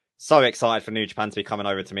 So excited for New Japan to be coming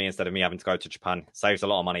over to me instead of me having to go to Japan. Saves a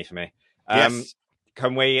lot of money for me. Yes.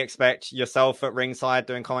 Can we expect yourself at ringside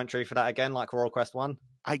doing commentary for that again, like Royal Quest 1?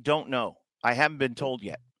 I don't know. I haven't been told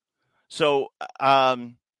yet. So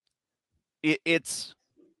this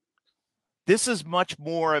is much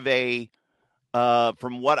more of a,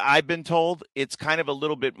 from what I've been told, it's kind of a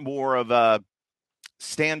little bit more of a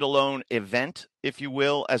standalone event, if you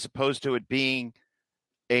will, as opposed to it being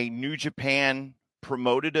a New Japan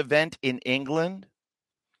promoted event in England.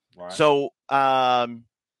 Right. So I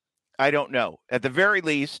don't know. At the very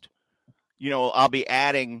least, I'll be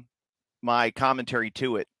adding my commentary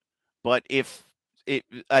to it. But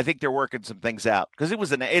I think they're working some things out because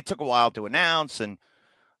it took a while to announce, and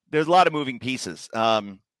there's a lot of moving pieces.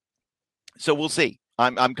 So we'll see.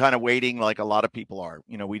 I'm kind of waiting, like a lot of people are.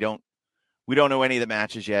 We don't know any of the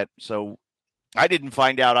matches yet. So I didn't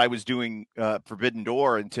find out I was doing Forbidden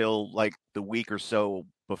Door until like the week or so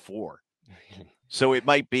before. So it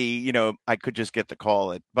might be, I could just get the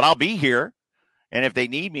call but I'll be here, and if they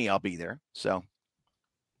need me, I'll be there. So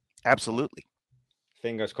absolutely.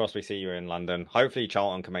 Fingers crossed we see you in London. Hopefully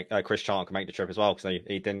Chris Charlton can make the trip as well, because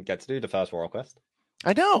he didn't get to do the first Royal Quest.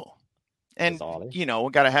 I know. And,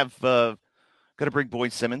 bizarrely. got to bring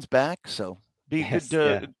Boyd Simmons back. So be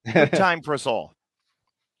good time for us all.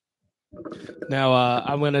 Now,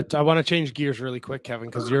 I want to change gears really quick, Kevin,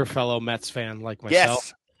 because you're a fellow Mets fan like myself.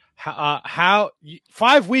 Yes. How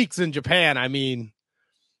 5 weeks in Japan? I mean,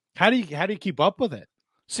 how do you keep up with it?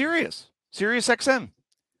 Sirius XM.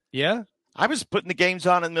 Yeah, I was putting the games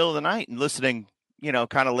on in the middle of the night and listening.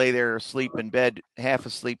 Kind of lay there asleep in bed, half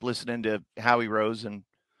asleep, listening to Howie Rose and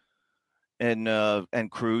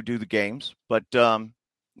crew do the games. But I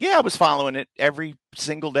was following it every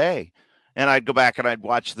single day. And I'd go back and I'd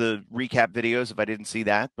watch the recap videos if I didn't see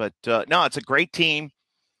that. But no, it's a great team.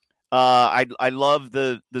 I love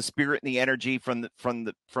the spirit and the energy from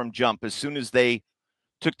jump. As soon as they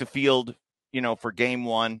took the field, for game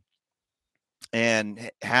one,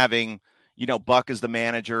 and having Buck as the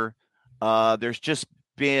manager, there's just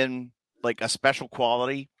been like a special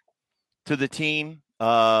quality to the team,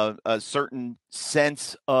 a certain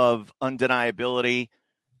sense of undeniability,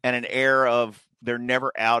 and an air of they're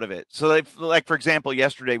never out of it. So for example,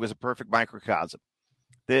 yesterday was a perfect microcosm.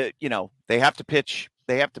 They have to pitch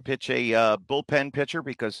a bullpen pitcher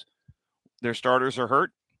because their starters are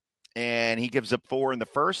hurt, and he gives up 4 in the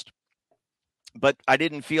first. But I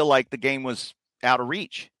didn't feel like the game was out of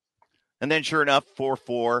reach. And then sure enough,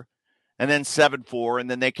 4-4, and then 7-4, and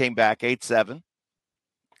then they came back 8-7.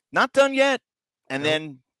 Not done yet. And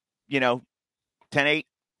then, 10-8,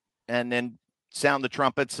 and then sound the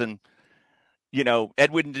trumpets. And,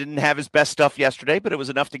 Edwin didn't have his best stuff yesterday, but it was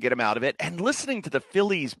enough to get him out of it. And listening to the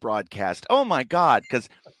Phillies broadcast, oh, my God,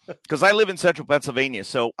 because I live in central Pennsylvania,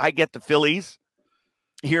 so I get the Phillies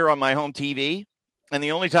here on my home TV, and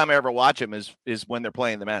the only time I ever watch them is when they're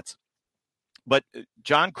playing the Mets. But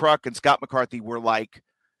John Kruk and Scott McCarthy were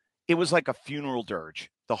it was like a funeral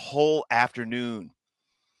dirge the whole afternoon.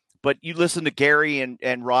 But you listen to Gary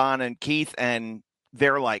and Ron and Keith, and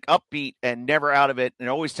they're upbeat and never out of it and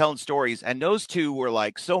always telling stories. And those two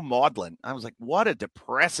were so maudlin. I was like, what a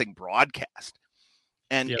depressing broadcast.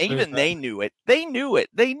 And even they knew it. They knew it.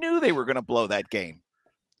 They knew they were going to blow that game.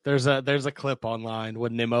 There's a clip online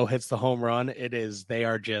when Nimmo hits the home run. They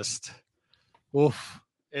are just, oof.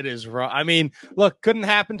 It is raw. I mean, look, couldn't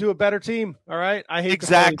happen to a better team. All right. I hate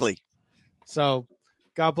exactly. So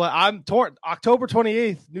God bless. I'm torn. October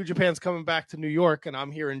 28th, New Japan's coming back to New York, and I'm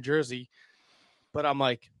here in Jersey. But I'm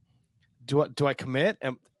like, do I commit?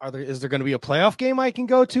 Is there going to be a playoff game I can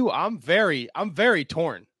go to? I'm very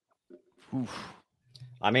torn. Oof.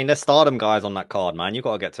 I mean, there's Stardom guys on that card, man. You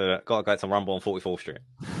got to get to Rumble on 44th Street.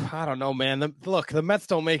 I don't know, man. The Mets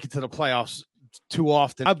don't make it to the playoffs too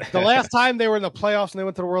often. The last time they were in the playoffs and they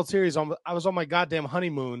went to the World Series, I was on my goddamn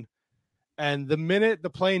honeymoon, and the minute the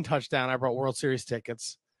plane touched down, I brought World Series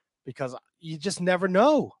tickets because you just never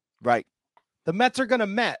know. Right. The Mets are going to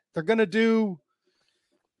Met. They're going to do.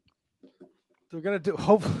 I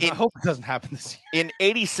hope it doesn't happen this year. In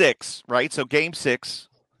 86, right? So game 6,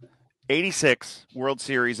 86 World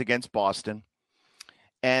Series against Boston,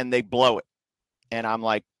 and they blow it. And I'm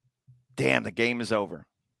like, damn, the game is over.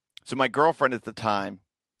 So my girlfriend at the time,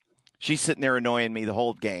 she's sitting there annoying me the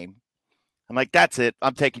whole game. I'm like, that's it.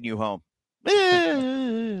 I'm taking you home.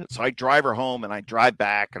 So I drive her home and I drive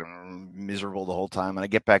back and I'm miserable the whole time. And I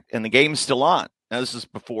get back and the game's still on. Now, this is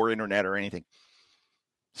before internet or anything.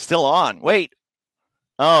 Still on. Wait.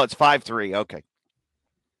 Oh, it's 5-3. Okay.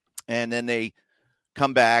 And then they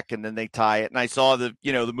come back and then they tie it. And I saw the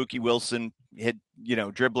Mookie Wilson hit,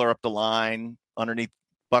 dribbler up the line underneath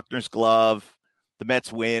Buckner's glove. The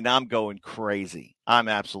Mets win. I'm going crazy. I'm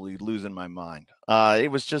absolutely losing my mind.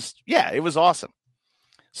 It was just, it was awesome.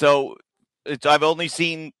 So I've only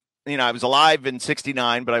seen, I was alive in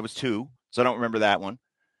 69, but I was 2. So I don't remember that one.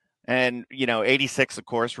 And, 86, of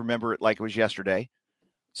course, remember it like it was yesterday.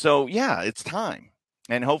 So it's time.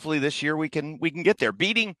 And hopefully this year we can get there.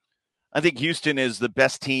 I think Houston is the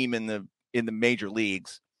best team in the major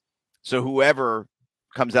leagues. So whoever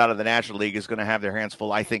comes out of the National League is going to have their hands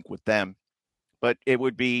full, I think, with them. But it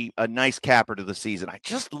would be a nice capper to the season. I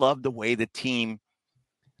just love the way the team,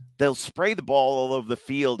 they'll spray the ball all over the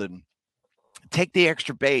field and take the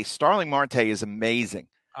extra base. Starling Marte is amazing.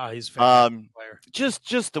 Oh, he's a fantastic player.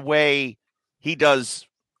 Just the way he does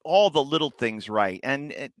all the little things right.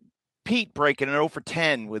 And Pete breaking it 0 for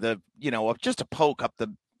 10 with just a poke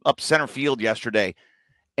up center field yesterday.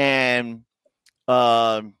 And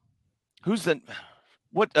Vogelbach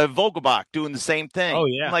doing the same thing. Oh,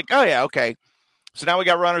 yeah. I'm like, oh, yeah, okay. So now we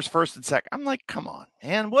got runners first and second. I'm like, come on,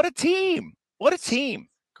 man. What a team. What a team.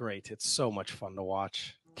 Great. It's so much fun to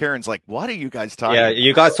watch. Karen's like, what are you guys talking Yeah, about?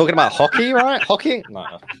 you guys talking about hockey, right? Hockey?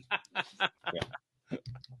 No. Yeah.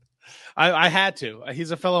 I had to.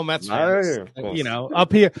 He's a fellow Mets fan. No,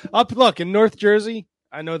 up here. Look, in North Jersey,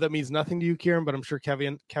 I know that means nothing to you, Kieran, but I'm sure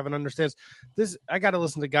Kevin understands. I got to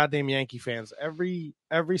listen to goddamn Yankee fans every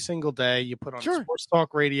single day. You put on sports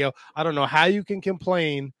talk radio. I don't know how you can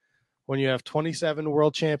complain when you have 27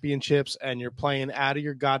 world championships and you're playing out of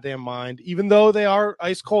your goddamn mind, even though they are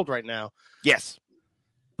ice cold right now. Yes.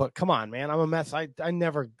 But come on, man. I'm a Mets. I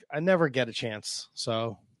never get a chance.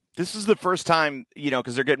 So this is the first time,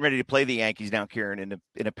 because they're getting ready to play the Yankees now, Kieran,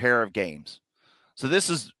 in a pair of games. So this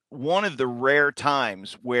is one of the rare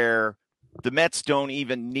times where the Mets don't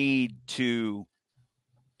even need to,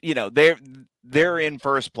 they're in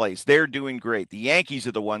first place. They're doing great. The Yankees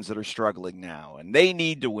are the ones that are struggling now, and they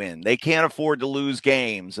need to win. They can't afford to lose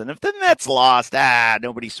games. And if the Mets lost,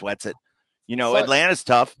 nobody sweats it. Atlanta's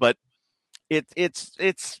tough, but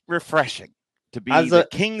it's refreshing to be the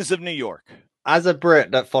kings of New York. As a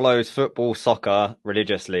Brit that follows football, soccer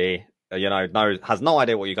religiously, has no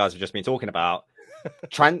idea what you guys have just been talking about.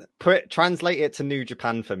 Translate it to New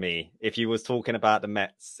Japan for me. If you was talking about the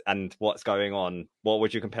Mets and what's going on, what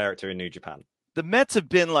would you compare it to in New Japan? The Mets have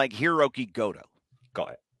been like Hiroki Goto.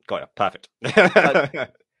 Got it. Perfect.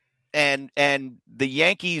 And the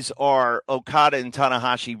Yankees are Okada and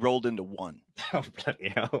Tanahashi rolled into one. Oh, bloody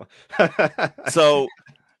hell.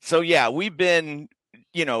 So yeah, we've been,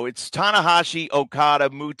 it's Tanahashi, Okada,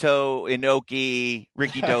 Muto, Inoki,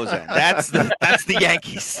 Ricky Dozan. That's the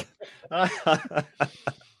Yankees.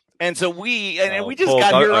 And so we just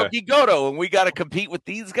got Hiroki Goto, and we got to compete with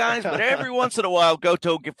these guys. But every once in a while,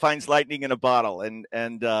 Goto finds lightning in a bottle, and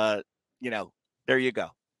there you go.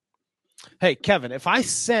 Hey, Kevin, if I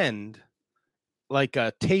send like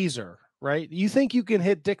a taser, right? You think you can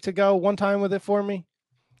hit Dick to go one time with it for me?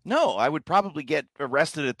 No, I would probably get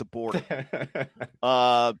arrested at the border.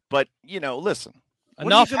 But listen,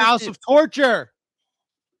 enough House of Torture.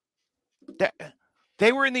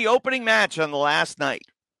 They were in the opening match on the last night.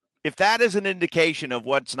 If that is an indication of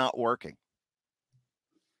what's not working,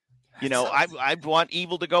 I want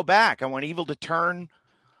Evil to go back. I want Evil to turn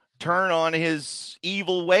on his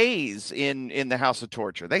evil ways in the House of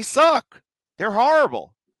Torture. They suck. They're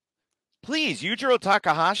horrible. Please, Yujiro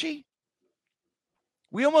Takahashi.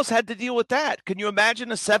 We almost had to deal with that. Can you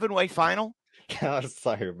imagine a 7-way final?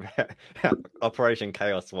 So Operation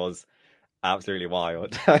Chaos was absolutely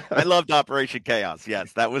wild. I loved Operation Chaos.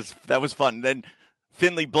 Yes, that was fun. Then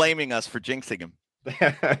Finley blaming us for jinxing him.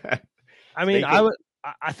 I mean,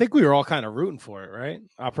 I think we were all kind of rooting for it, right?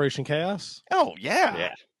 Operation Chaos. Oh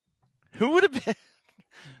yeah. Who would have been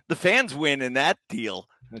the fans win in that deal?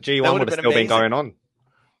 The G1 would have still been going on.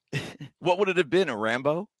 What would it have been? A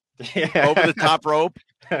Rambo? Yeah. Over the top rope,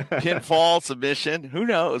 pinfall, submission. Who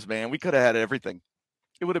knows, man? We could have had everything.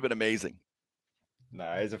 It would have been amazing.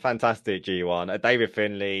 No, it's a fantastic G1. David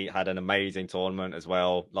Finley had an amazing tournament as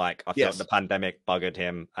well. Like, I feel like the pandemic buggered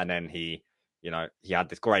him, and then he had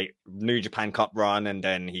this great New Japan Cup run, and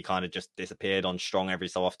then he kind of just disappeared on Strong every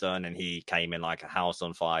so often, and he came in like a house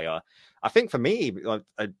on fire. I think for me,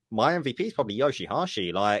 my MVP is probably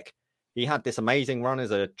Yoshihashi. Like, he had this amazing run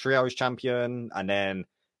as a trios champion, and then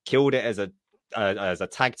killed it as a as a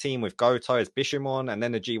tag team with Goto as Bishamon, and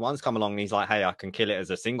then the G1s come along and he's like, hey, I can kill it as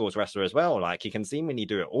a singles wrestler as well. Like, he can seemingly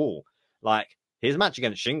do it all. Like, his match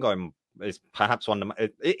against Shingo is perhaps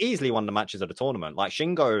easily one of the matches of the tournament. Like,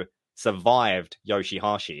 Shingo survived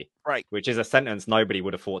Yoshihashi, right? Which is a sentence nobody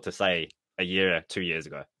would have thought to say 2 years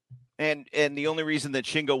ago. And the only reason that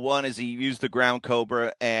Shingo won is he used the ground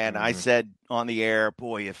cobra. And I said on the air,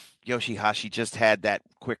 boy, if Yoshihashi just had that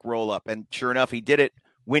quick roll up. And sure enough, he did it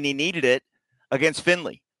when he needed it against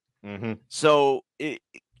Finley. So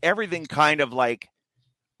everything kind of like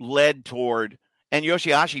led toward, and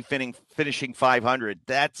Yoshihashi finishing 500.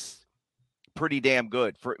 That's pretty damn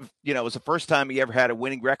good for, it was the first time he ever had a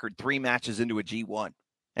winning record 3 matches into a G1.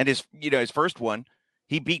 And his first one,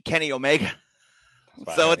 he beat Kenny Omega.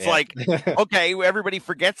 So it's like, okay, everybody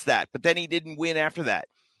forgets that. But then he didn't win after that.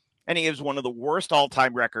 And he has one of the worst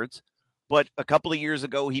all-time records. But a couple of years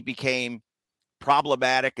ago, he became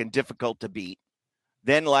problematic and difficult to beat.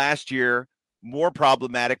 Then last year, more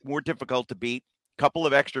problematic, more difficult to beat. Couple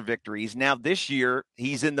of extra victories. Now this year,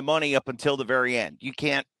 he's in the money up until the very end. You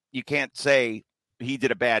can't say he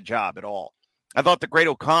did a bad job at all. I thought the Great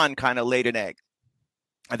O'Khan kind of laid an egg.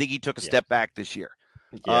 I think he took a step back this year.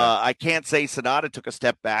 I can't say Sonata took a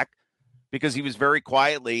step back because he was very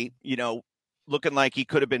quietly, looking like he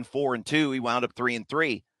could have been 4-2. He wound up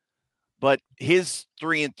 3-3. But his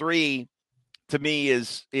 3-3 to me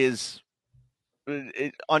is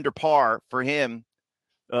under par for him,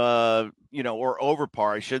 or over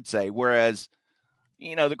par, I should say. Whereas,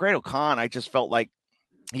 the Great O'Khan, I just felt like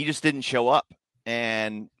he just didn't show up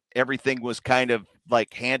and everything was kind of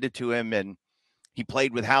like handed to him. And he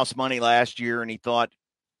played with house money last year and he thought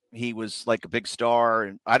he was like a big star,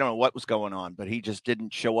 and I don't know what was going on, but he just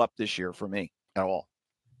didn't show up this year for me at all.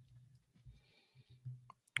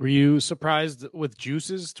 Were you surprised with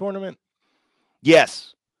Juice's tournament?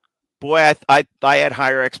 Yes. Boy, I had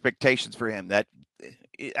higher expectations for him.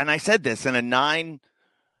 And I said this in a 9,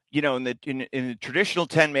 in the traditional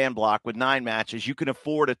 10-man block with 9 matches, you can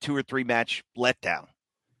afford a 2 or 3 match letdown.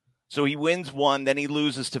 So he wins 1, then he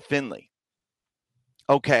loses to Finley.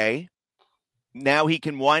 Okay. Now he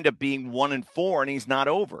can wind up being 1-4 and he's not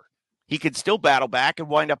over. He could still battle back and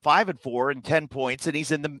wind up 5-4 and 10 points and he's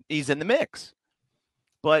in the mix.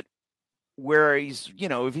 But where he's,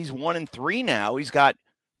 if he's 1-3 now, he's got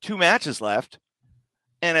 2 matches left.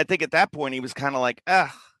 And I think at that point he was kind of like,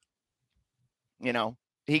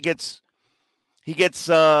 he gets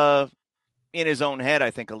in his own head,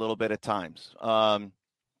 I think, a little bit at times. And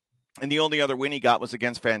the only other win he got was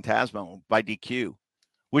against Phantasmo by DQ,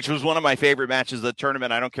 which was one of my favorite matches of the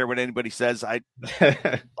tournament. I don't care what anybody says. I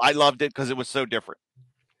loved it because it was so different.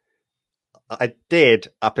 I did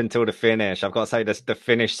up until the finish. I've got to say this, the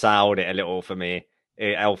finish soured it a little for me.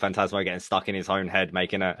 El Phantasmo getting stuck in his own head,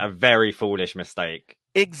 making a very foolish mistake.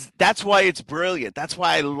 That's why it's brilliant. That's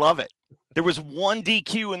why I love it. There was 1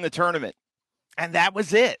 DQ in the tournament, and that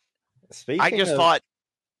was it. I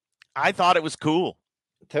thought it was cool.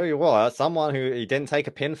 Tell you what, someone who he didn't take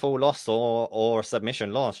a pinfall loss or a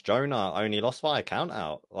submission loss. Jonah only lost by a count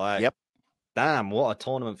out. Like, yep. Damn, what a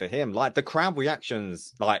tournament for him. Like, the crowd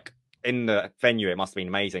reactions, like, in the venue, it must have been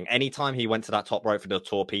amazing. Anytime he went to that top rope for the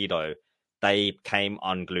torpedo, they came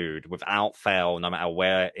unglued without fail, no matter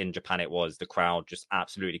where in Japan it was. The crowd just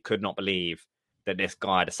absolutely could not believe that this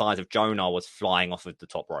guy, the size of Jonah, was flying off of the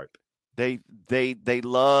top rope. They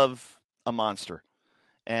love a monster.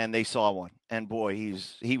 And they saw one, and boy,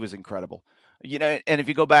 he was incredible. And if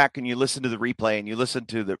you go back and you listen to the replay and you listen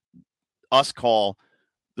to us call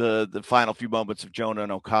the final few moments of Jonah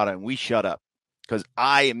and Okada, and we shut up because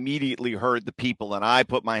I immediately heard the people, and I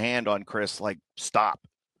put my hand on Chris like, stop,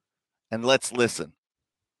 and let's listen.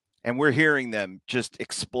 And we're hearing them just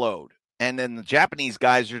explode. And then the Japanese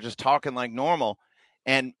guys are just talking like normal,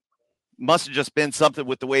 and must have just been something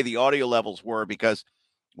with the way the audio levels were, because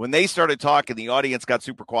when they started talking, the audience got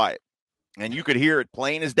super quiet, and you could hear it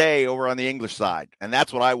plain as day over on the English side. And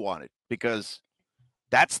that's what I wanted, because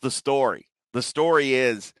that's the story. The story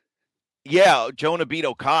is, yeah, Jonah beat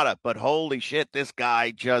Okada, but holy shit, this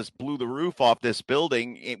guy just blew the roof off this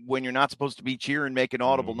building when you're not supposed to be cheering, making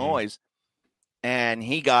audible noise. And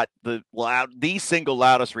he got the single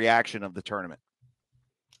loudest reaction of the tournament.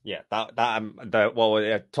 Yeah,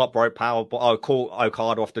 top rope power. Caught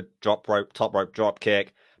Okada off the top rope drop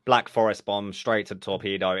kick. Black Forest bomb straight to the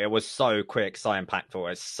torpedo. It was so quick, so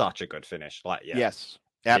impactful. It's such a good finish. Yes,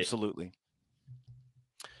 absolutely.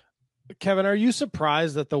 Kevin, are you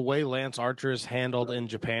surprised that the way Lance Archer is handled in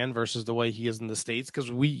Japan versus the way he is in the States? Because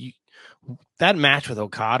that match with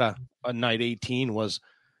Okada on night 18 was,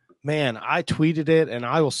 man, I tweeted it and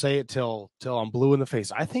I will say it till I'm blue in the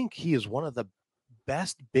face. I think he is one of the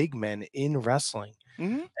best big men in wrestling.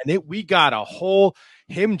 Mhm. And we got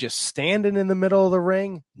him just standing in the middle of the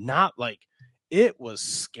ring, not like, it was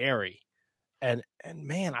scary. And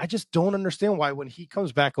man, I just don't understand why when he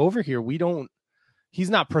comes back over here, he's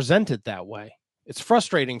not presented that way. It's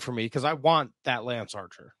frustrating for me because I want that Lance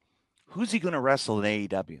Archer. Who's he going to wrestle in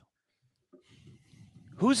AEW?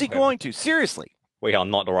 Who's he going to? Seriously. We are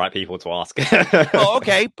not the right people to ask. Well,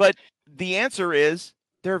 okay, but the answer is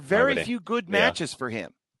there are very Nobody. few good matches for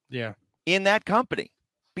him Yeah. in that company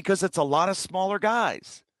because it's a lot of smaller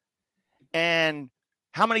guys. And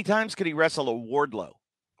how many times could he wrestle a Wardlow?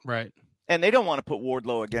 Right. And they don't want to put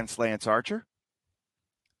Wardlow against Lance Archer.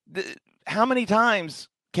 How many times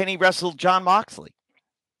can he wrestle John Moxley?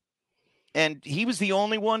 And he was the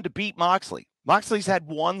only one to beat Moxley. Moxley's had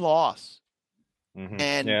one loss,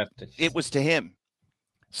 and it was to him.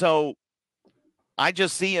 So I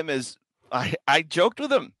just see him as I joked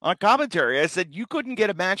with him on commentary. I said, you couldn't get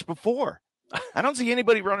a match before. I don't see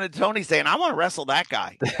anybody running to Tony saying, I want to wrestle that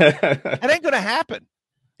guy. That ain't going to happen.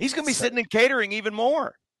 He's going to be sitting in catering even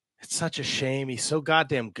more. It's such a shame. He's so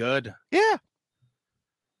goddamn good. Yeah.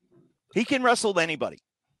 He can wrestle anybody.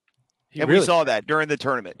 We saw that during the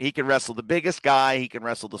tournament. He can wrestle the biggest guy. He can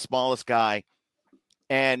wrestle the smallest guy.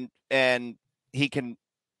 And he can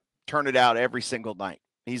turn it out every single night.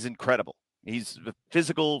 He's incredible. He's a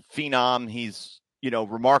physical phenom. He's,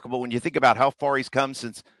 remarkable when you think about how far he's come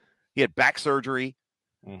since he had back surgery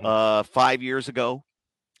 5 years ago.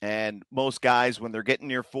 And most guys, when they're getting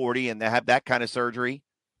near 40 and they have that kind of surgery,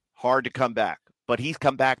 hard to come back. But he's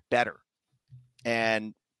come back better.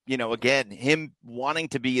 And, again, him wanting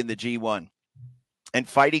to be in the G1 and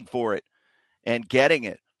fighting for it and getting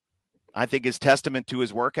it, I think is testament to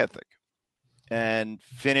his work ethic. And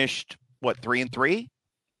finished, 3-3?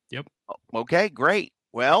 Yep. Okay, great.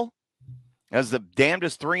 Well, as the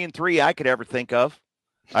damnedest 3-3 I could ever think of.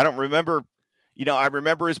 I don't remember, I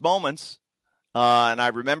remember his moments, and I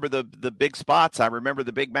remember the big spots. I remember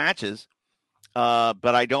the big matches, but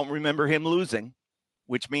I don't remember him losing,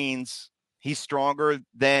 which means he's stronger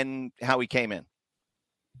than how he came in.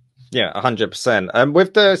 Yeah, 100%. And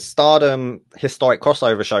with the Stardom historic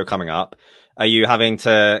crossover show coming up, are you having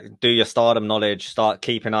to do your Stardom knowledge, start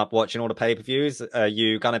keeping up, watching all the pay-per-views? Are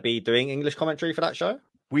you going to be doing English commentary for that show?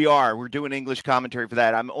 We are. We're doing English commentary for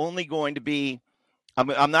that. I'm not going to be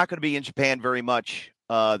in Japan very much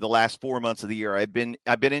the last 4 months of the year. I've been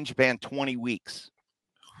in Japan 20 weeks.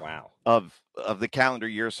 Wow. Of the calendar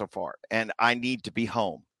year so far, and I need to be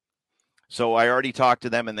home. So I already talked to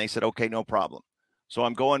them, and they said, okay, no problem. So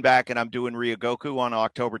I'm going back, and I'm doing Ryogoku on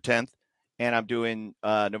October 10th, and I'm doing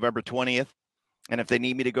November 20th. And if they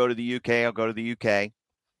need me to go to the UK, I'll go to the UK.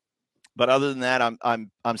 But other than that,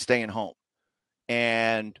 I'm staying home.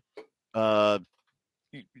 And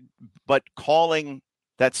but calling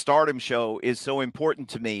that Stardom show is so important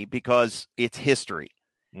to me because it's history.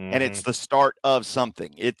 And it's the start of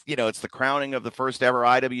something. It's the crowning of the first ever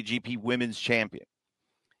IWGP Women's Champion.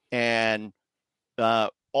 And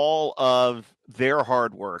all of their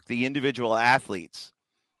hard work, the individual athletes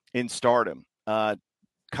in Stardom,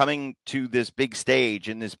 coming to this big stage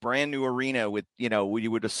in this brand new arena with,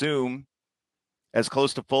 you would assume as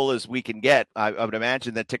close to full as we can get. I would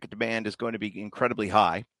imagine that ticket demand is going to be incredibly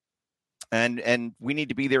high. And we need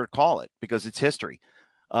to be there to call it because it's history.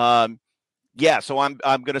 Yeah, so I'm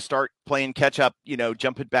going to start playing catch up,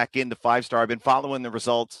 jumping back into 5-star. I've been following the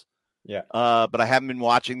results. Yeah. But I haven't been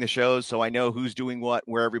watching the shows, so I know who's doing what,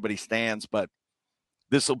 where everybody stands. But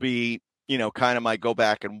this will be, kind of my go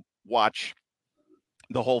back and watch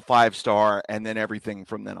the whole 5-star and then everything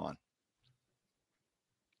from then on.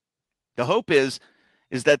 The hope is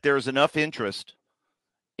that there's enough interest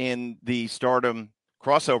in the Stardom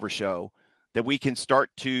crossover show that we can start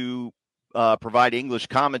to provide English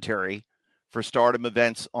commentary for Stardom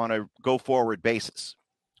events on a go-forward basis,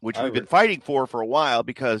 which we've been fighting for a while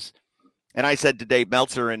because, and I said to Dave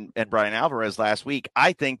Meltzer and Brian Alvarez last week,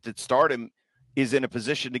 I think that Stardom is in a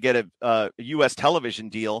position to get a U.S. television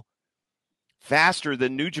deal faster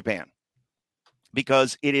than New Japan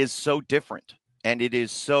because it is so different and it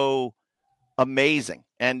is so amazing.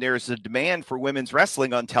 And there's a demand for women's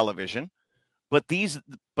wrestling on television, but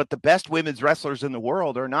the best women's wrestlers in the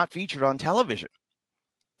world are not featured on television.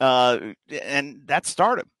 And that's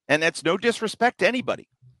Stardom. And that's no disrespect to anybody.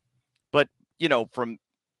 But, from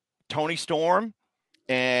Toni Storm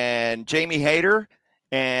and Jamie Hayter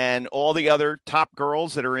and all the other top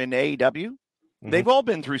girls that are in AEW, they've all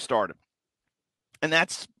been through Stardom. And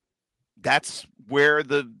that's where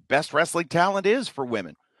the best wrestling talent is for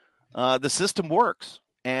women. The system works.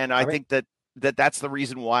 And I think that's the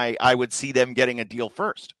reason why I would see them getting a deal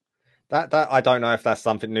first. That I don't know if that's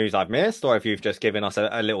something news I've missed, or if you've just given us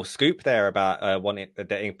a little scoop there about wanting the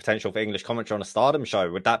potential for English commentary on a Stardom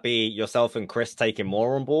show. Would that be yourself and Chris taking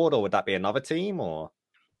more on board, or would that be another team? Or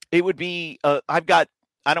It would be. I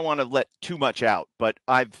don't want to let too much out, but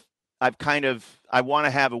I want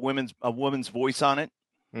to have a woman's voice on it.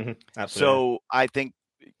 Absolutely. So I think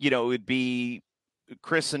it would be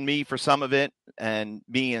Chris and me for some of it, and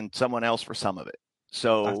me and someone else for some of it.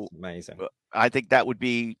 So that's amazing. I think that would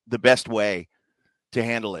be the best way to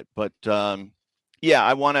handle it. But yeah,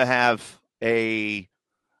 I want to have and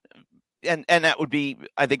that would be,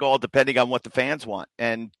 I think, all depending on what the fans want,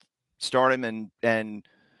 and Stardom and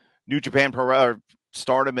New Japan Pro,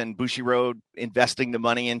 Stardom and Bushiroad investing the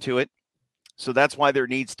money into it. So that's why there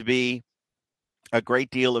needs to be a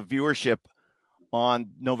great deal of viewership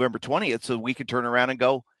on November 20th, so we could turn around and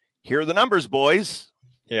go, here are the numbers, boys.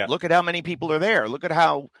 Yeah. Look at how many people are there. Look at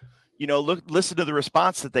how, listen to the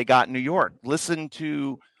response that they got in New York. Listen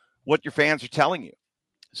to what your fans are telling you.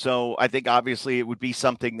 So I think obviously it would be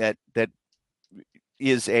something that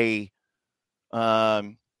is it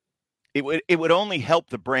would only help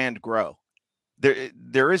the brand grow.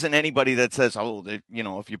 There isn't anybody that says, oh,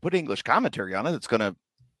 if you put English commentary on it, it's going to,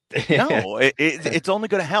 no, it's only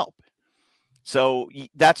going to help. So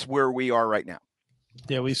that's where we are right now.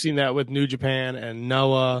 Yeah, we've seen that with New Japan and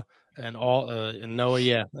Noah and Noah.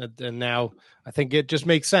 Yeah, and now I think it just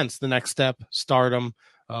makes sense. The next step, Stardom.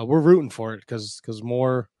 We're rooting for it because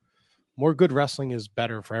more good wrestling is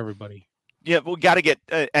better for everybody. Yeah, we got to get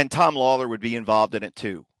and Tom Lawler would be involved in it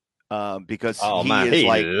too, because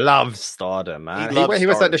he loves Stardom, man. He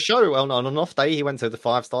was at the show on an off day. He went to the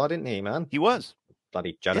 5-star, didn't he, man? He was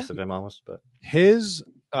bloody jealous of him, I was. But his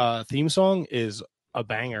theme song is a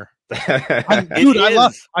banger. Dude,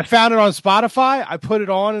 I found it on Spotify. I put it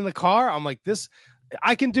on in the car. I'm like, this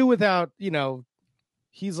I can do without,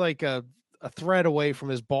 he's like a thread away from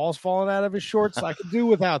his balls falling out of his shorts. I can do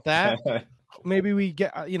without that. Maybe we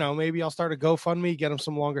get, maybe I'll start a GoFundMe, get him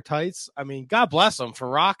some longer tights. I mean, God bless him for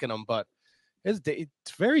rocking them, but it's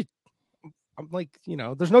very, I'm like,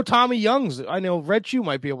 there's no Tommy Youngs. I know Red Shoe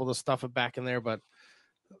might be able to stuff it back in there, but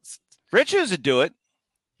Red Shoes would do it.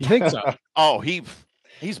 You think so? Oh,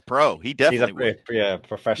 he's pro. He definitely would.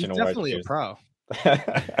 Professional. He's definitely a pro.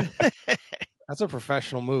 That's a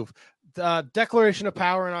professional move. Declaration of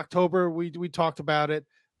Power in October. We talked about it.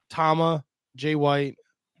 Tama, Jay White,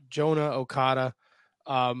 Jonah Okada.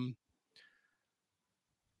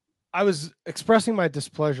 I was expressing my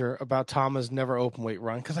displeasure about Tama's never open weight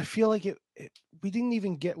run because I feel like it it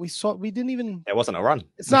wasn't a run.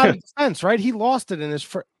 It's not a defense, right? He lost it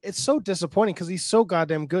it's so disappointing because he's so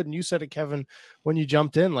goddamn good. And you said it, Kevin, when you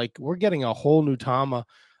jumped in, like, we're getting a whole new Tama.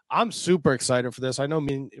 I'm super excited for this. I know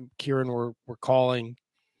me and Kieran were calling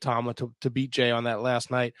Tama to beat Jay on that last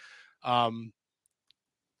night.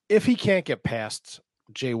 If he can't get past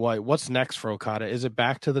Jay White, what's next for Okada? Is it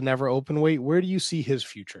back to the never open weight? Where do you see his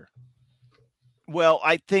future? Well,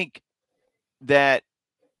 I think that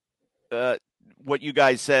what you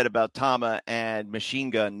guys said about Tama and Machine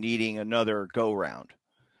Gun needing another go round,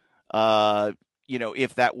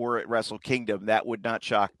 if that were at Wrestle Kingdom, that would not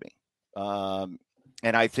shock me.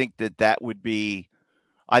 And I think that would be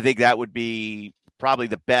probably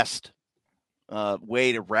the best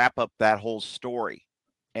way to wrap up that whole story.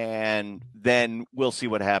 And then we'll see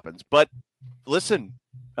what happens. But listen,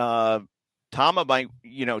 Tama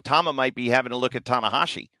might be having a look at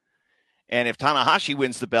Tanahashi. And if Tanahashi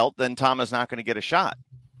wins the belt, then Tama's not going to get a shot.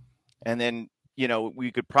 And then, we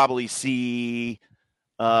could probably see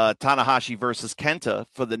Tanahashi versus Kenta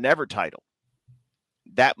for the never title.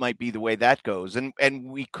 That might be the way that goes. And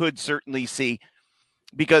we could certainly see,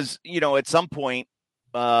 because, at some point,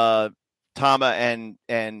 Tama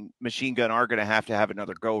and Machine Gun are going to have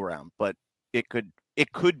another go round, but it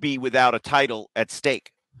could be without a title at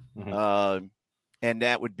stake. Mm-hmm. And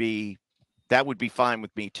that would be fine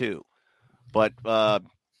with me too. But I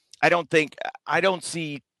don't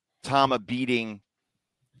see Tama beating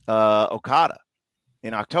Okada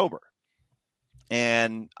in October.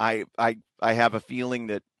 And I have a feeling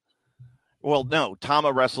that, well, no,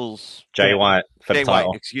 Tama wrestles Jay White for the title.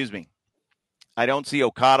 White, excuse me. I don't see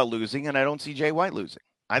Okada losing, and I don't see Jay White losing.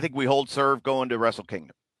 I think we hold serve going to Wrestle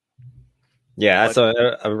Kingdom. Yeah, that's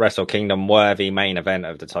a Wrestle Kingdom worthy main event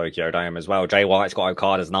of the Tokyo Dome as well. Jay White's got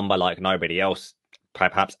Okada's number like nobody else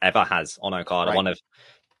perhaps ever has on Okada. Right.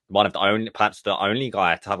 One of the only, perhaps the only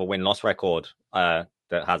guy to have a win-loss record that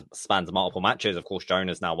spans multiple matches. Of course,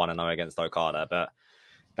 Jonah's now 1-0 against Okada, but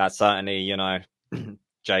that's certainly,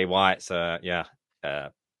 Jay White's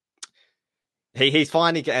he's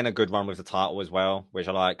finally getting a good run with the title as well, which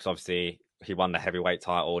I like, because obviously he won the heavyweight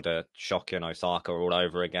title, the shock in Osaka all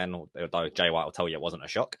over again, although Jay White will tell you it wasn't a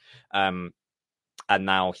shock. And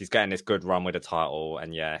now he's getting this good run with the title,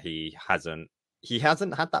 and yeah, he hasn't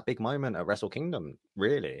had that big moment at Wrestle Kingdom,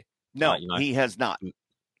 really. No, he has not.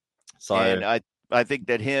 So, and I think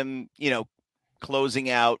that him, closing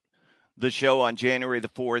out the show on January the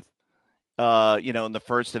 4th, in the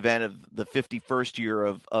first event of the 51st year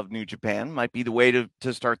of New Japan might be the way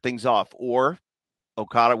to start things off. Or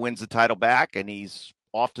Okada wins the title back and he's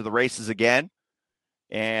off to the races again.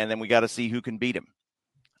 And then we got to see who can beat him.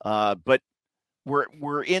 But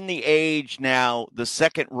we're in the age now, the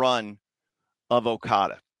second run of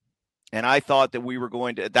Okada. And I thought that we were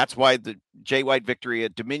going to, that's why the Jay White victory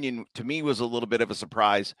at Dominion to me was a little bit of a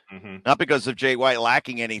surprise. Not because of Jay White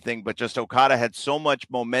lacking anything, but just Okada had so much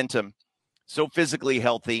momentum, so physically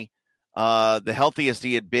healthy, the healthiest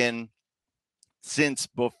he had been since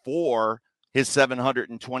before his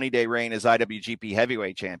 720-day reign as IWGP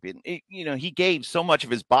heavyweight champion. He gave so much of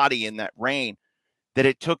his body in that reign that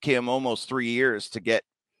it took him almost 3 years to get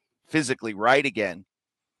physically right again,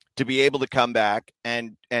 to be able to come back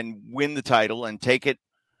and win the title and take it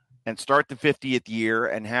and start the 50th year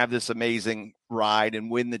and have this amazing ride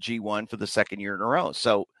and win the G1 for the second year in a row.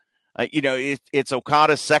 So, it's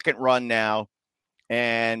Okada's second run now.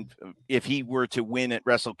 And if he were to win at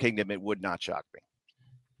Wrestle Kingdom, it would not shock me.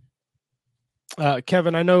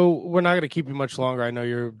 Kevin, I know we're not going to keep you much longer. I know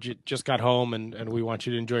you're just got home and we want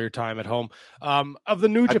you to enjoy your time at home. Of the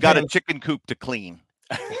New Japan, I've got a chicken coop to clean.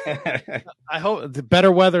 I hope it's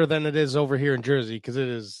better weather than it is over here in Jersey, because it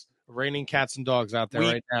is raining cats and dogs out there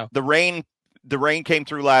right now. The rain came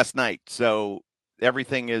through last night, so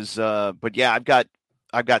everything is. But yeah, I've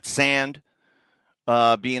got sand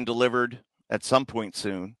being delivered at some point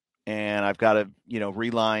soon, and I've got to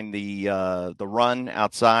reline the run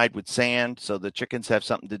outside with sand so the chickens have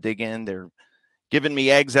something to dig in. They're giving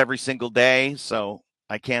me eggs every single day, so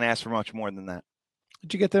I can't ask for much more than that.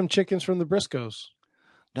 Did you get them chickens from the Briscoes?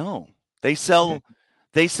 No, they sell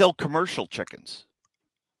commercial chickens.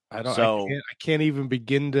 I can't even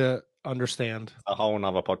begin to understand. A whole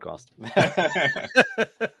nother podcast.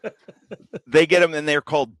 They get them and they're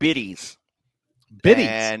called biddies.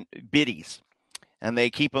 Biddies. And they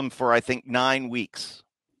keep them for, I think, 9 weeks.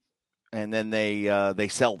 And then they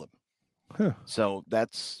sell them. Huh. So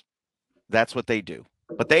that's what they do.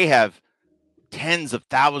 But they have tens of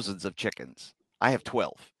thousands of chickens. I have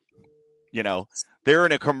 12. They're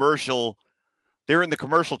in the commercial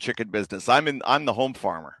chicken business. I'm the home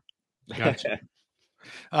farmer. Gotcha.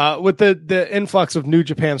 With the influx of New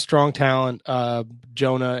Japan strong talent,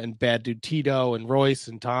 Jonah and Bad Dude Tito and Royce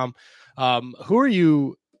and Tom, who are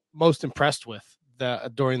you most impressed with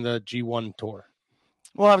during the G1 tour?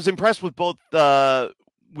 Well, I was impressed with both Bad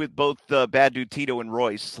Dude Tito and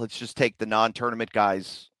Royce. Let's just take the non-tournament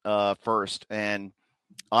guys first, and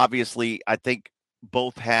obviously, I think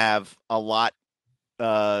both have a lot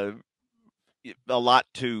to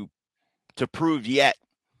prove yet.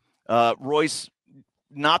 Royce,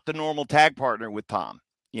 not the normal tag partner with Tom.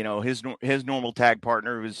 His normal tag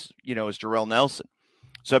partner is Jarrell Nelson.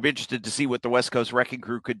 So I'd be interested to see what the West Coast Wrecking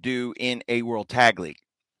Crew could do in a World Tag League.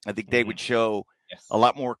 I think they would show a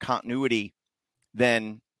lot more continuity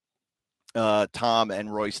than Tom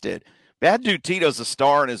and Royce did. Bad Dude Tito's a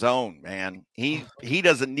star in his own, man. He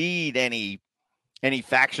doesn't need any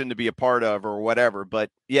faction to be a part of or whatever,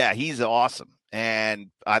 but yeah, he's awesome.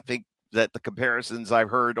 And I think that the comparisons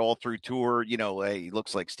I've heard all through tour, he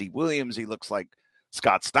looks like Steve Williams, he looks like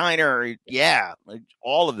Scott Steiner. Yeah,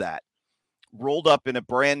 all of that rolled up in a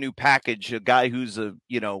brand new package. A guy who's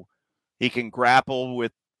he can grapple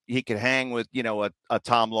with, he can hang with, a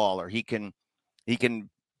Tom Lawler. He can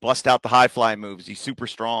bust out the high fly moves. He's super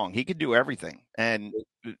strong. He can do everything. And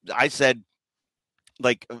I said,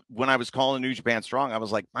 like, when I was calling New Japan Strong, I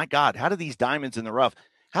was like, my God, how do these diamonds in the rough?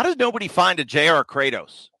 How does nobody find a JR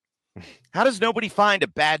Kratos? How does nobody find a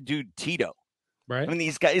Bad Dude Tito? Right. I mean,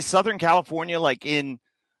 these guys, Southern California, like in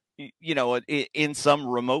some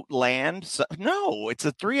remote land. So, no, it's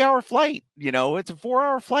a 3-hour flight. It's a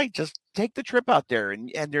 4-hour flight. Just take the trip out there.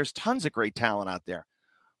 And there's tons of great talent out there.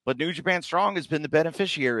 But New Japan Strong has been the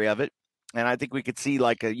beneficiary of it. And I think we could see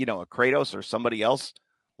like a Kratos or somebody else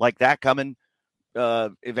like that coming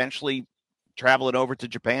eventually traveling over to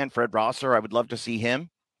Japan. Fred Rosser, I would love to see him.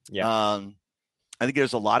 Yeah. I think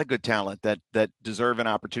there's a lot of good talent that deserve an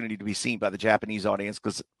opportunity to be seen by the Japanese audience,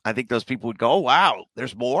 because I think those people would go, oh, wow,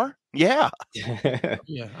 there's more? Yeah.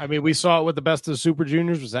 Yeah. I mean, we saw it with the Best of the Super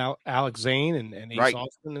Juniors was Alex Zane and Ace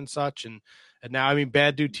Austin and such. And now, I mean,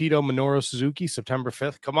 Bad Dude Tito, Minoru Suzuki, September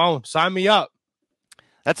 5th. Come on, sign me up.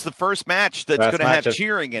 That's the first match that's going to have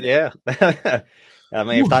cheering in it. Yeah. I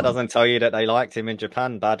mean, if that doesn't tell you that they liked him in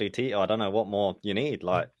Japan, Bad Dude Tito, I don't know what more you need.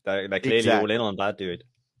 Like, they're clearly all in on Bad Dude.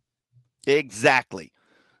 Exactly.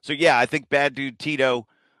 So, yeah, I think Bad Dude Tito,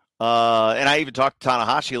 and I even talked to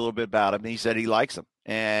Tanahashi a little bit about him. He said he likes him,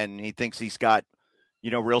 and he thinks he's got,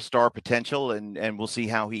 real star potential, and we'll see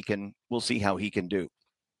how he can do.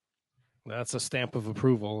 That's a stamp of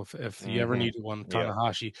approval if you ever need one,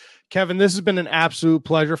 Tanahashi. Yeah. Kevin, this has been an absolute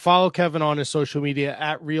pleasure. Follow Kevin on his social media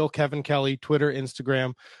at Real Kevin Kelly, Twitter,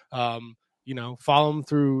 Instagram. Follow him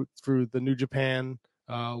through the New Japan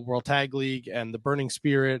World Tag League and the Burning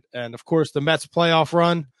Spirit, and of course the Mets playoff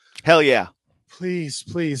run. Hell yeah. Please.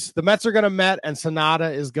 The Mets are going to Met and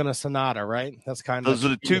Sonata is going to Sonata, right? That's kind of those are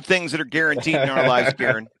the two things that are guaranteed in our lives,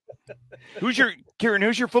 Kieran. Who's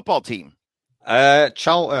your football team?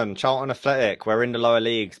 Charlton Athletic. We're in the lower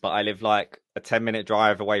leagues, but I live like a 10-minute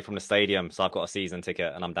drive away from the stadium, so I've got a season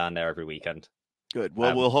ticket and I'm down there every weekend. Good.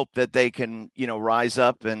 Well, we'll hope that they can, rise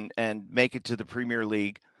up and make it to the Premier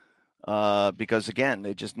League, because again,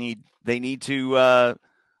 they need to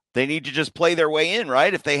just play their way in,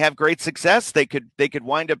 right? If they have great success, they could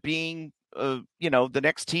wind up being, the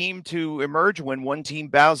next team to emerge when one team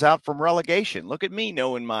bows out from relegation. Look at me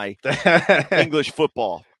knowing my English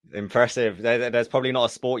football. Impressive. There's probably not a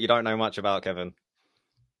sport you don't know much about, Kevin.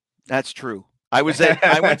 That's true. I went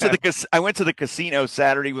to the casino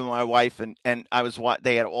Saturday with my wife, and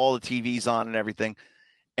they had all the TVs on and everything,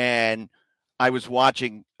 and I was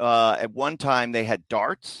watching. At one time, they had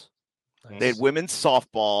darts. Nice. They had women's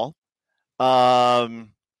softball.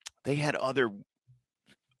 They had other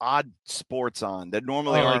odd sports on that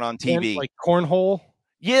normally aren't on TV, like cornhole.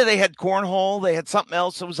 Yeah, they had cornhole. They had something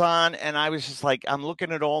else that was on. And I was just like, I'm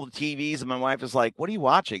looking at all the TVs. And my wife was like, what are you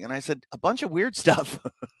watching? And I said, a bunch of weird stuff.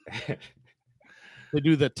 They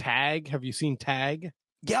do the tag. Have you seen Tag?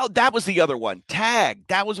 Yeah, that was the other one. Tag.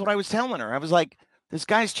 That was what I was telling her. I was like, this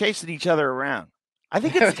guy's chasing each other around. I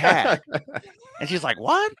think it's Tag. And she's like,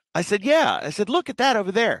 what? I said, yeah. I said, look at that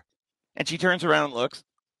over there. And she turns around and looks.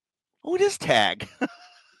 Oh, it is Tag.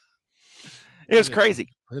 It was crazy.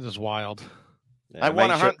 It is wild. Yeah, I won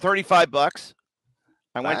 $135.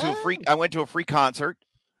 I went to a free concert.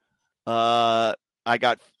 I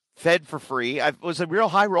got fed for free. I was a real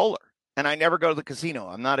high roller, and I never go to the casino.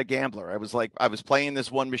 I'm not a gambler. I was playing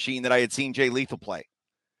this one machine that I had seen Jay Lethal play,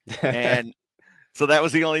 and so that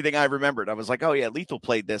was the only thing I remembered. I was like, oh yeah, Lethal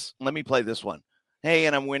played this. Let me play this one. Hey,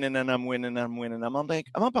 and I'm winning. I'm like,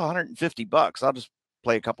 I'm up $150. I'll just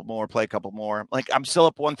play a couple more. Like, I'm still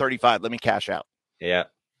up 135. Let me cash out. Yeah.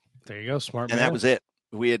 There you go, smart man. And that was it.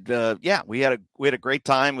 We had we had a great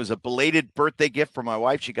time. It was a belated birthday gift for my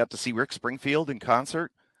wife. She got to see Rick Springfield in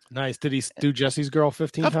concert. Nice. Did he do Jesse's Girl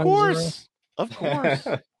 15 times? Of course.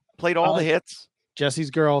 Played all the hits.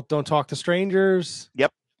 Jesse's Girl, Don't Talk to Strangers.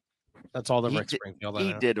 Yep. That's all the Rick Springfield.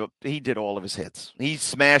 He did all of his hits. He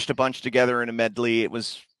smashed a bunch together in a medley. It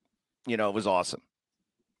was awesome.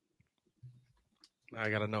 I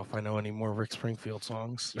gotta know if I know any more Rick Springfield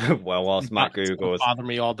songs. Well, whilst Matt Googles, bother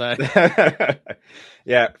me all day.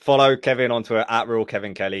 Yeah, follow Kevin on Twitter at Real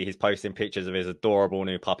Kevin Kelly. He's posting pictures of his adorable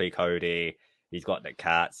new puppy Cody. He's got the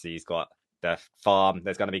cats. He's got the farm.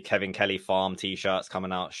 There's going to be Kevin Kelly farm T-shirts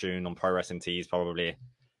coming out soon on Pro Wrestling Tees, probably.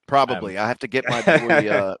 I have to get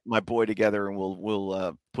my boy together, and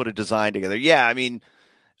we'll put a design together. Yeah, I mean,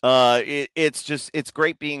 it's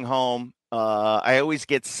great being home. I always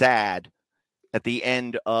get sad at the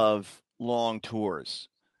end of long tours,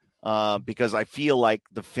 because I feel like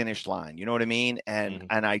the finish line, you know what I mean? And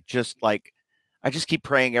I just keep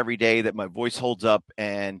praying every day that my voice holds up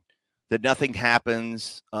and that nothing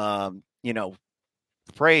happens.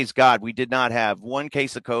 Praise God, we did not have one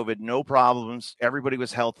case of COVID, no problems. Everybody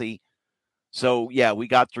was healthy. So yeah, we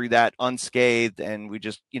got through that unscathed, and we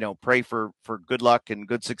just, pray for good luck and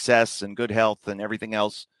good success and good health and everything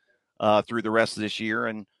else through the rest of this year.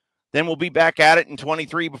 And then we'll be back at it in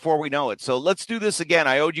 23 before we know it. So let's do this again.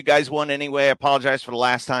 I owed you guys one anyway. I apologize for the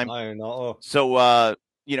last time. No. So,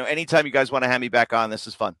 anytime you guys want to have me back on, this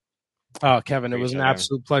is fun. Kevin, it was an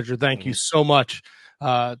absolute pleasure. Thank you so much.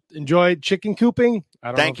 Enjoyed chicken cooping.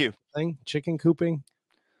 Thank you. Chicken cooping.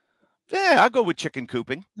 Yeah, I'll go with chicken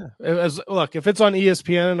cooping. Yeah. Look, if it's on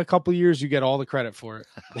ESPN in a couple of years, you get all the credit for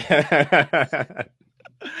it.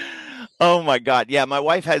 Oh my God. Yeah. My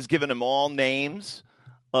wife has given them all names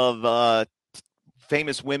of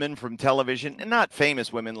famous women from television, and not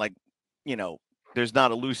famous women like, there's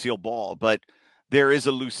not a Lucille Ball, but there is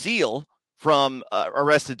a Lucille from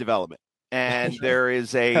Arrested Development, and there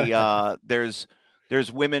is a there's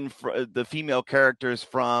women the female characters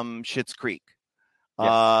from Schitt's Creek.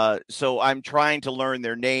 So I'm trying to learn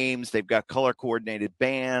their names. They've got color coordinated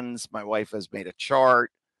bands. My wife has made a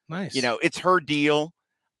chart. Nice. It's her deal.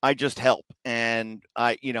 I just help. And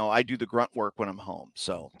I do the grunt work when I'm home.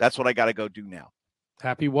 So that's what I got to go do now.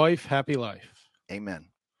 Happy wife, happy life. Amen.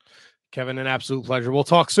 Kevin, an absolute pleasure. We'll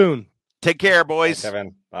talk soon. Take care, boys. Hey,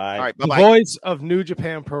 Kevin. Bye. All right. The Bye-bye. voice of New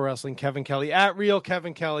Japan Pro Wrestling, Kevin Kelly, at Real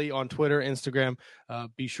Kevin Kelly on Twitter, Instagram.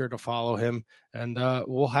 Be sure to follow him, and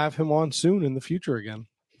we'll have him on soon in the future again.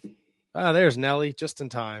 There's Nelly, just in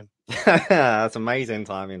time. That's amazing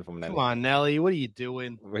timing from Nelly. Come on, Nelly, what are you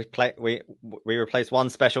doing? We replaced one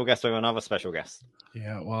special guest with another special guest.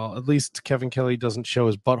 Yeah, well, at least Kevin Kelly doesn't show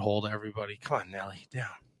his butthole to everybody. Come on, Nelly, down.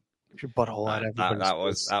 Keep your butthole out. That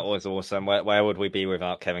was awesome. Where would we be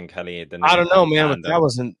without Kevin Kelly? I don't know, man, but that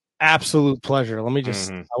was an absolute pleasure. Let me just,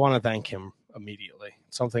 I want to thank him immediately.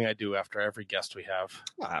 It's something I do after every guest we have.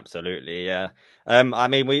 Absolutely, yeah. I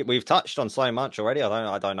mean, we've touched on so much already.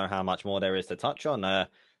 I don't know how much more there is to touch on. The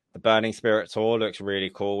Burning Spirit tour looks really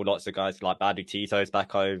cool. Lots of guys like Badu Tito's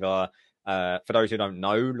back over. For those who don't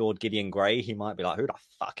know, Lord Gideon Gray, he might be like, who the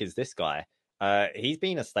fuck is this guy? He's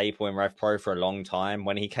been a staple in Rev Pro for a long time.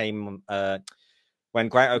 When he came, when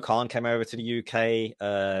Great O'Khan came over to the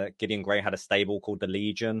UK, Gideon Gray had a stable called the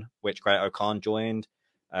Legion, which Great O'Khan joined.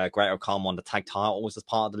 Great O'Khan won the tag titles as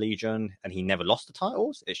part of the Legion, and he never lost the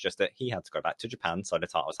titles. It's just that he had to go back to Japan, so the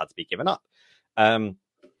titles had to be given up.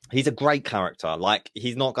 He's a great character. Like,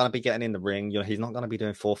 he's not going to be getting in the ring. He's not going to be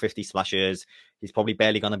doing 450 splashes. He's probably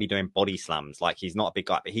barely going to be doing body slams. Like, he's not a big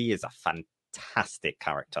guy, but he is a fantastic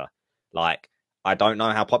character. Like, I don't know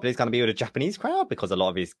how popular he's going to be with a Japanese crowd because a lot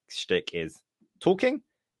of his shtick is talking,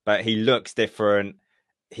 but he looks different.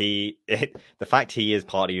 The fact he is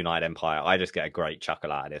part of United Empire, I just get a great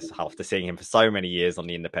chuckle out of this after seeing him for so many years on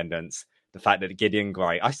the independents. The fact that Gideon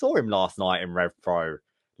Gray, I saw him last night in Rev Pro,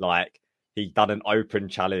 like, he done an open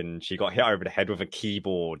challenge. He got hit over the head with a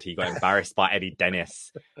keyboard. He got embarrassed by Eddie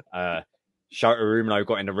Dennis. Shota Umino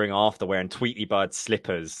got in the ring after wearing Tweety Bird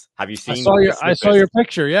slippers. Have you seen? I saw your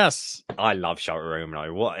picture. Yes, I love Shota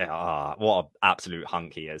Umino. What an absolute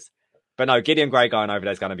hunk he is. But no, Gideon Gray going over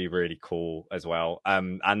there is going to be really cool as well.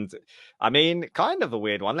 And I mean, kind of a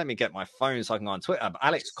weird one. Let me get my phone so I can go on Twitter.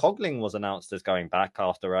 Alex Cogling was announced as going back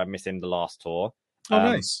after missing the last tour. Oh,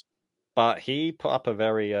 nice. But he put up a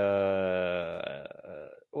very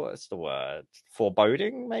what's the word?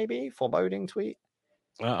 Foreboding tweet.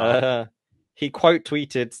 He quote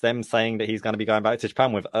tweeted them saying that he's going to be going back to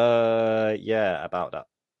Japan with yeah, about that.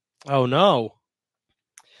 Oh no.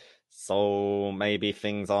 So maybe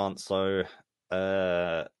things aren't so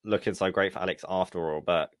looking so great for Alex after all,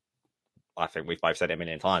 but I think we've both said it a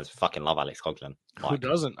million times. Fucking love Alex Coughlin. Who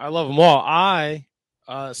doesn't? I love them all. I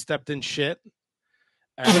stepped in shit.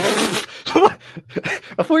 I thought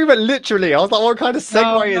you meant literally. I was like, what kind of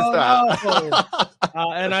segue is that?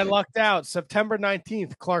 And I lucked out. September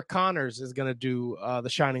 19th, Clark Connors is going to do the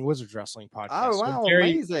Shining Wizards Wrestling podcast. Oh, wow. So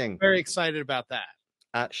amazing. Very excited about that.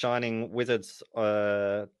 At Shining Wizards,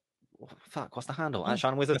 what's the handle? At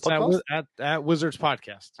Shining Wizards Podcast? At Wizards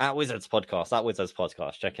Podcast. At Wizards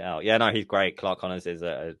Podcast. Check it out. Yeah, no, he's great. Clark Connors is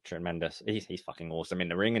a tremendous. He's fucking awesome in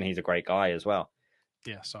the ring, and he's a great guy as well.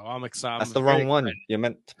 Yeah, so I'm excited. That's the wrong one. You're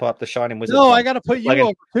meant to put up the Shining Wizards. No, I got to put you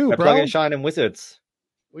over too, bro. Plug in Shining Wizards.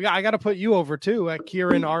 I got to put you over too at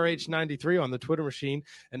Kieran RH93 on the Twitter machine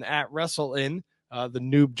and at WrestleIn, the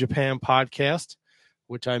Noob Japan podcast,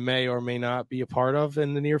 which I may or may not be a part of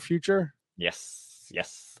in the near future. Yes.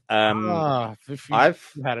 I've got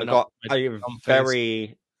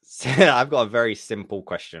a very simple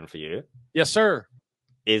question for you. Yes, sir.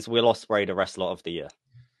 Is Will Ospreay the wrestler of the year?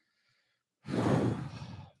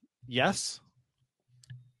 Yes.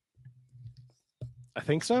 I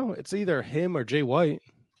think so. It's either him or Jay White.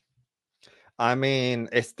 I mean,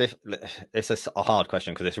 it's a hard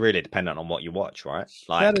question because it's really dependent on what you watch, right?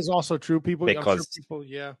 Like, that is also true.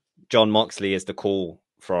 Yeah. John Moxley is the call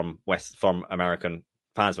from American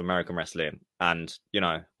fans of American wrestling, and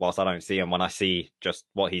whilst I don't see him, when I see just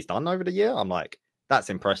what he's done over the year, I'm like, that's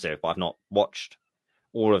impressive. But I've not watched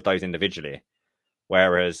all of those individually.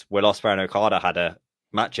 Whereas Will Ospreay and Okada had a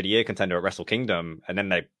match of the year contender at Wrestle Kingdom, and then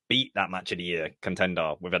they beat that match of the year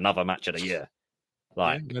contender with another match of the year.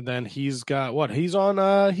 And then he's got what? He's on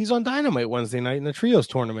Dynamite Wednesday night in the Trios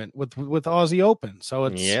tournament with Aussie Open. So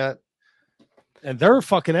it's and they're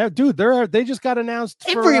fucking out, dude. They just got announced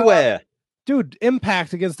everywhere. Dude,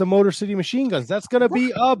 Impact against the Motor City Machine Guns. That's gonna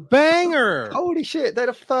be a banger. Holy shit! They're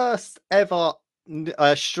the first ever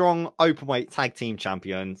strong openweight tag team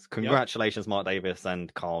champions. Congratulations, Mark Davis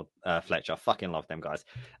and Carl Fletcher. Fucking love them guys.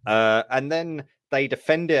 And then they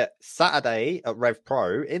defend it Saturday at Rev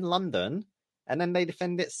Pro in London and then they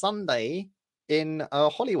defend it Sunday in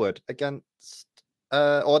Hollywood against,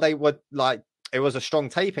 or they were like, it was a strong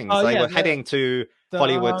taping, so they were heading to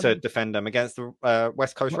Hollywood to defend them against the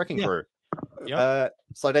West Coast Wrecking Crew. Yep.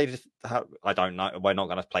 So they just, I don't know, we're not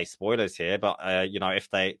going to play spoilers here, but if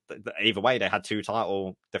they, either way, they had 2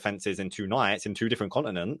 title defenses in 2 nights in 2 different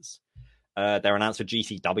continents. They're announced for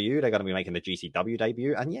GCW. They're going to be making the GCW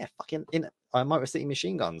debut, and fucking in Motor City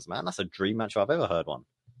Machine Guns, man. That's a dream match if I've ever heard one.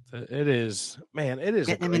 It is, man. It is.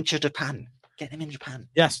 Get them into Japan. Get them in Japan.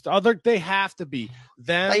 Yes, they have to be.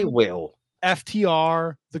 Them, they will.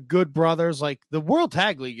 FTR, the Good Brothers, like the World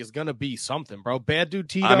Tag League is gonna be something, bro. Bad Dude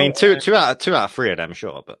Tito. I mean, two out of 3 of them,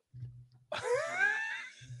 sure, but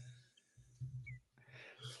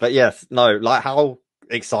but yes, no, like how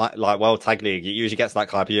excited, like World Tag League, it usually gets that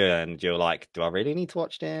kind of year, and you're like, do I really need to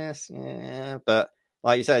watch this? Yeah, but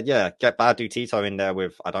like you said, get Bad Dude Tito in there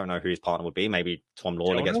with, I don't know who his partner would be. Maybe Tom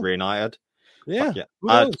Lawler gets reunited. Yeah,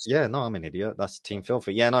 no, I'm an idiot. That's Team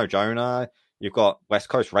Filthy. Yeah, no, Jonah. You've got West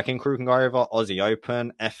Coast Wrecking Crew can go over, Aussie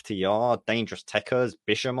Open, FTR, Dangerous Techers,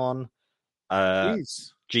 Bishamon,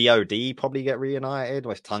 GOD probably get reunited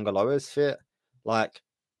with Tangaloa's fit. Like,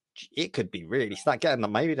 it could be really stacked.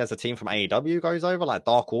 Maybe there's a team from AEW goes over, like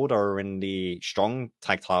Dark Order are in the Strong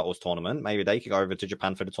Tag Titles tournament. Maybe they could go over to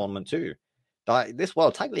Japan for the tournament too. Like, this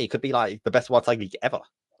World Tag League could be like the best World Tag League ever.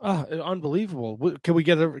 Unbelievable. Can we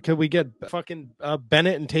get fucking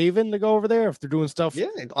Bennett and Taven to go over there if they're doing stuff? Yeah,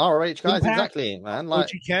 ROH guys, exactly, man. Like,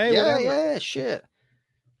 OGK, yeah, shit.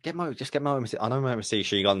 Get Mo. I know Mo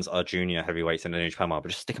She Guns are junior heavyweights in the New Japan World, but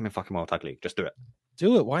just stick them in fucking World Tag League. Just do it.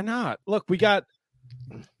 Do it. Why not? Look, we got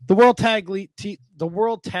the World Tag League. The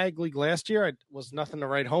World Tag League last year was nothing to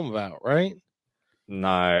write home about, right?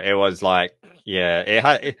 No, it was like,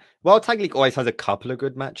 World Tag League always has a couple of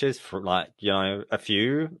good matches for, like, a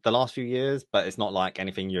few the last few years, but it's not like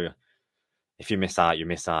anything if you miss out, you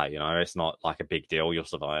miss out. It's not like a big deal. You'll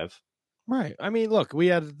survive. Right. I mean, look, we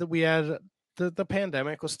had the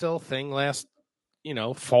pandemic was still a thing last,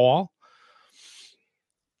 fall.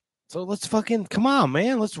 So let's fucking come on,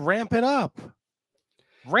 man. Let's ramp it up.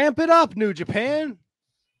 Ramp it up, New Japan.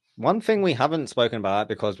 One thing we haven't spoken about,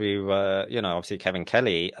 because we were, obviously Kevin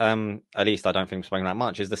Kelly, at least I don't think we've spoken that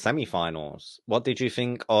much, is the semifinals. What did you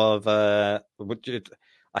think of, I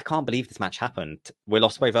can't believe this match happened, Will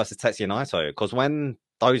Ospreay versus Tetsuya Naito, because when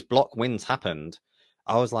those block wins happened,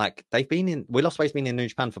 I was like, Will Ospreay's been in New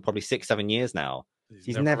Japan for probably 6-7 years now.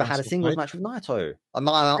 He's never had a singles match with Naito. And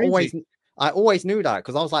I always knew that,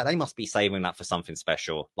 because I was like, they must be saving that for something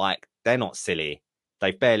special. Like, they're not silly.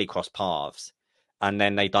 They've barely crossed paths. And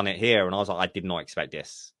then they done it here, and I was like, I did not expect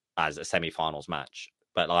this as a semi-finals match.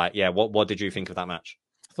 But like, yeah, what did you think of that match?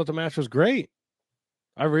 I thought the match was great.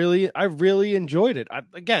 I really enjoyed it.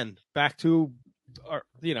 Again, back to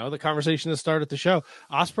the conversation that started the show.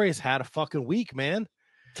 Ospreay has had a fucking week, man.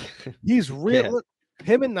 He's real.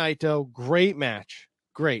 Him and Naito, great match.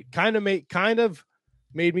 Great. Kind of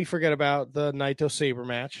made me forget about the Naito Sabre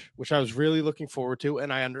match, which I was really looking forward to,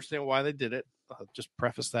 and I understand why they did it. I'll just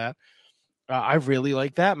preface that. I really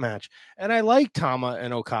like that match, and I like Tama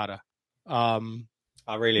and Okada. I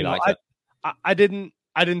really liked it. I didn't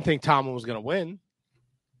think Tama was going to win.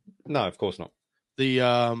 No, of course not.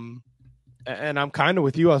 And I'm kind of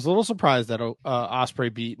with you. I was a little surprised that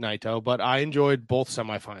Ospreay beat Naito, but I enjoyed both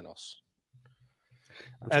semifinals.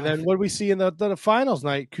 And then what do we see in the finals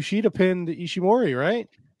night? Kushida pinned Ishimori, right?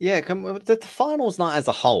 Yeah, the finals night as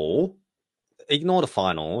a whole, ignore the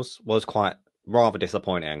finals, was quite rather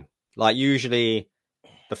disappointing. Like, usually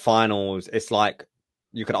the finals, it's like,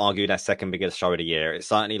 you could argue their second biggest show of the year. It's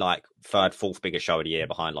certainly like third, fourth biggest show of the year,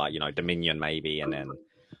 behind like, Dominion maybe, and then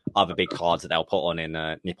other big cards that they'll put on in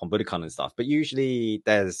Nippon Budokan and stuff. But usually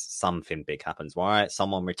there's something big happens, right?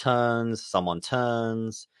 Someone returns, someone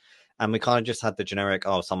turns, and we kind of just had the generic,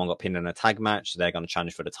 someone got pinned in a tag match, so they're going to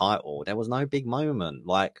challenge for the title. There was no big moment.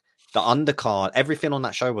 Like, the undercard, everything on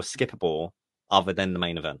that show was skippable other than the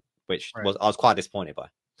main event, which I was quite disappointed by.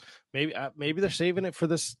 Maybe they're saving it for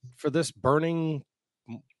this burning.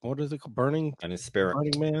 What is it called? Burning and his spirit.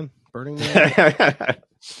 Burning man.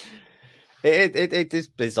 It is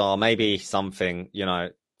bizarre. Maybe something,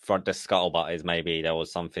 for the scuttlebutt is maybe there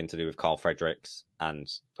was something to do with Carl Fredericks, and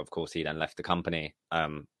of course he then left the company.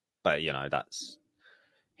 But that's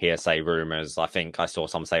hearsay rumors. I think I saw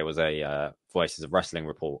some say it was a Voices of Wrestling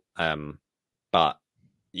report. But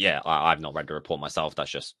yeah, I've not read the report myself. That's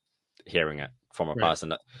just hearing it from a person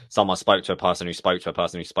that someone spoke to a person who spoke to a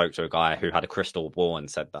person who spoke to a guy who had a crystal ball and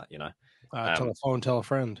said that, tell a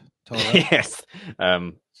friend. Yes.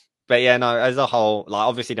 But yeah, no, as a whole, like,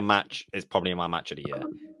 obviously the match is probably my match of the year,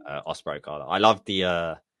 Ospreay Okada. I love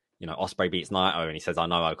the Ospreay beats Naito, and he says, "I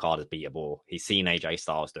know Okada's beatable." He's seen AJ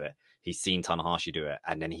Styles do it. He's seen Tanahashi do it,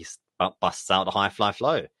 and then he busts out the high fly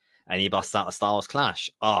flow, and he busts out the Styles Clash.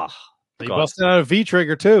 Oh, He God. busted out a V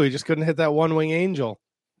trigger too. He just couldn't hit that one wing angel.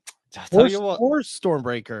 I tell you what, or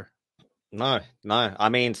Stormbreaker. No. I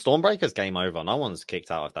mean, Stormbreaker's game over. No one's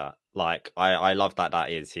kicked out of that. Like, I love that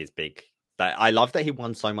is his big. I love that he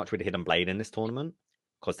won so much with the Hidden Blade in this tournament,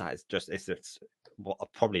 because that is just it's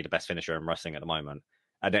probably the best finisher in wrestling at the moment.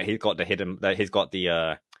 And then he's got the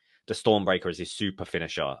Stormbreaker as his super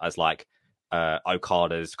finisher, as like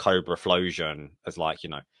Okada's Cobra Flosion, as like,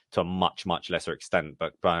 to a much lesser extent,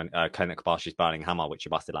 but Ken Kobashi's Burning Hammer, which he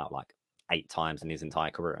busted out like 8 times in his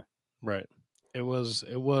entire career. Right. It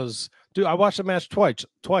was dude, I watched the match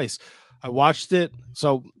twice. I watched it,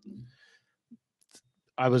 so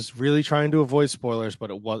I was really trying to avoid spoilers,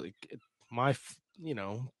 but it was I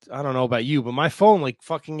don't know about you, but my phone like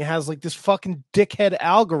fucking has like this fucking dickhead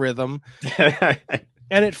algorithm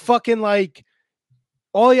and it fucking like,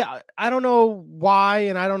 I don't know why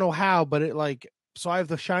and I don't know how, but it like, so I have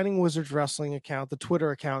the Shining Wizards Wrestling account, the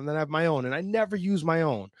Twitter account, and then I have my own, and I never use my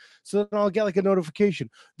own. So then I'll get like a notification.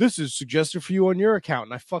 This is suggested for you on your account.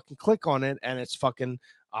 And I fucking click on it, and it's fucking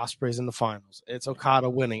Ospreay's in the finals. It's Okada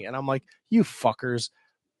winning. And I'm like, you fuckers.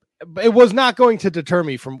 It was not going to deter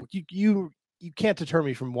me from, you can't deter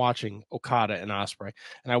me from watching Okada and Ospreay.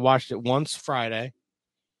 And I watched it once Friday,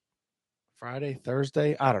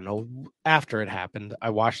 Thursday, I don't know. After it happened, I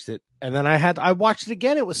watched it, and then I watched it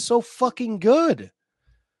again. It was so fucking good.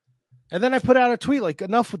 And then I put out a tweet like,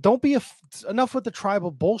 enough with the tribal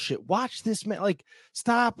bullshit. Watch this, man. Like,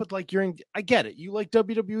 stop with like I get it. You like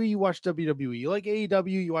WWE, you watch WWE. You like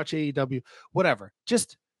AEW, you watch AEW. Whatever.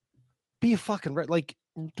 Just be a fucking like,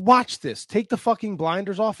 watch this. Take the fucking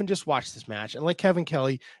blinders off and just watch this match. And let Kevin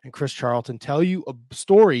Kelly and Chris Charlton tell you a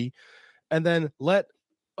story, and then let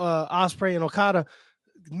Ospreay and Okada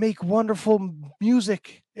make wonderful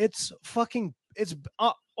music. It's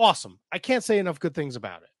awesome. I can't say enough good things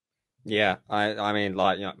about it. Yeah, I mean,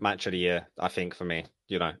 like, match of the year, I think, for me,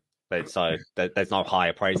 so there's no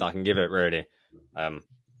higher praise I can give it, really.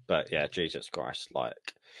 But yeah, Jesus Christ, like,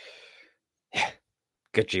 yeah,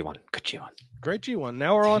 good G1. Great G1.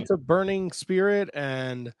 Now we're on to Burning Spirit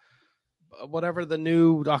and whatever the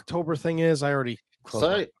new October thing is. I already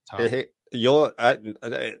closed you're are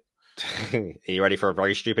you ready for a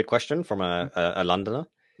very stupid question from a Londoner?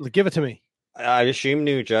 Give it to me. I assume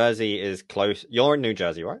New Jersey is close. You're in New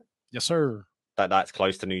Jersey, right? Yes, sir. That's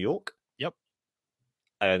close to New York. Yep.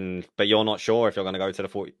 But you're not sure if you're going to go to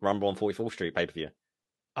the Rumble on 44th Street pay-per-view.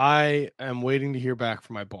 I am waiting to hear back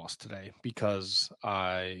from my boss today because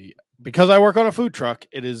I work on a food truck.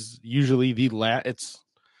 It is usually it's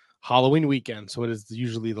Halloween weekend, so it is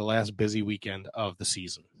usually the last busy weekend of the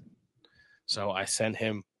season. So I sent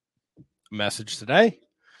him a message today.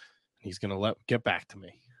 He's going to get back to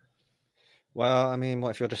me. Well, I mean, what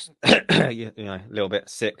if you're just a little bit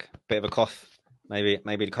sick, bit of a cough, maybe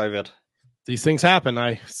the COVID. These things happen.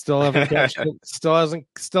 I still haven't still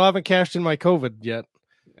haven't cashed in my COVID yet.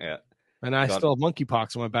 Yeah, and I still have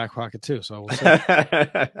monkeypox in my back pocket too. So we'll see.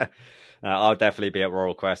 I'll definitely be at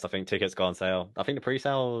Royal Quest. I think tickets go on sale. I think the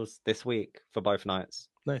pre-sales this week for both nights.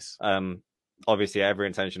 Nice. Obviously, every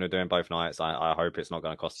intention of doing both nights. I hope it's not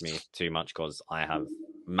going to cost me too much because I have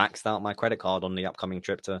maxed out my credit card on the upcoming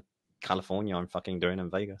trip to California. I'm fucking doing in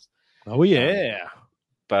Vegas. Oh yeah.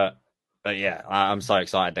 But yeah, I'm so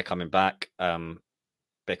excited they're coming back.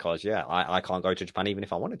 Because I can't go to Japan even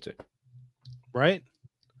if I wanted to. Right.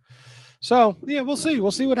 So yeah, we'll see.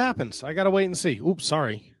 We'll see what happens. I gotta wait and see. Oops,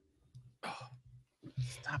 sorry.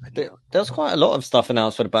 Stop it. There's quite a lot of stuff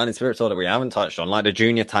announced for the Burning Spirit Tour that we haven't touched on. Like the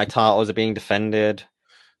junior tag titles are being defended.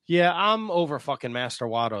 Yeah, I'm over fucking Master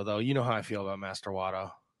Wato though. You know how I feel about Master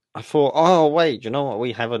Wato. I thought, oh wait, you know what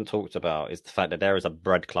we haven't talked about is the fact that there is a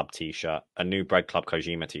Bread Club t-shirt, a new Bread Club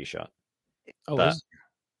Kojima t-shirt. Oh, that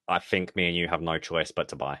I think me and you have no choice but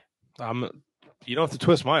to buy. You don't have to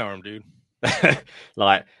twist my arm, dude.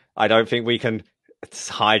 Like, I don't think we can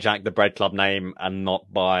hijack the Bread Club name and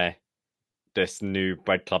not buy this new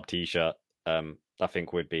Bread Club t-shirt. I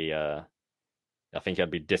think would be I think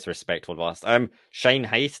it'd be disrespectful of us. Shane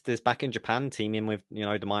Haste is back in Japan, teaming with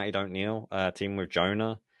the Mighty Don't Kneel, teaming with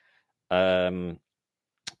Jonah.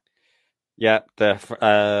 Yeah, the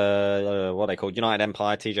what are they called? United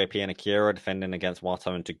Empire, TJP and Akira defending against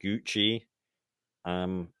Wato and Taguchi.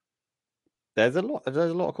 There's a lot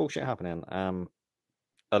of cool shit happening.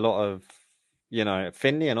 A lot of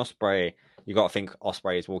Finley and Ospreay. You got to think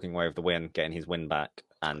Ospreay is walking away with the win, getting his win back,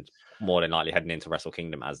 and more than likely heading into Wrestle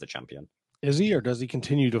Kingdom as the champion. Is he, or does he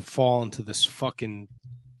continue to fall into this fucking?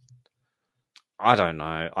 I don't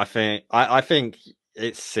know. I think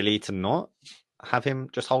it's silly to not have him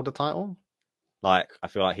just hold the title. Like, I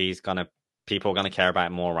feel like people are gonna care about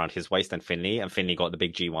it more around his waist than Finley, and Finley got the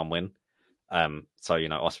big G1 win. So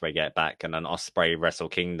Osprey get it back, and an Osprey Wrestle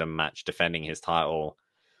Kingdom match defending his title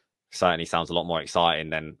certainly sounds a lot more exciting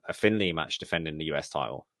than a Finley match defending the US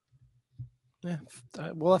title. Yeah,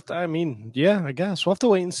 we'll have to. I mean, yeah, I guess we'll have to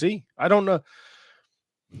wait and see. I don't know.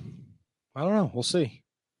 We'll see.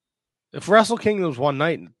 If Wrestle Kingdom's one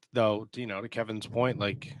night, though, to Kevin's point,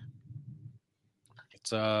 like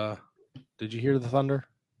it's did you hear the thunder?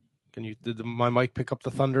 Did my mic pick up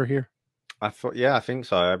the thunder here? I think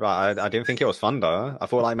so, but I didn't think it was thunder. I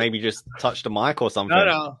thought like maybe just touched the mic or something.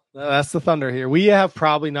 No, that's the thunder here. We have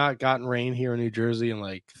probably not gotten rain here in New Jersey in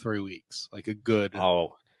like 3 weeks, like a good.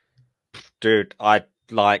 Oh, dude,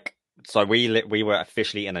 so we were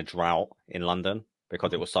officially in a drought in London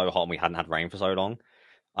because it was so hot and we hadn't had rain for so long.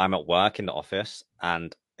 I'm at work in the office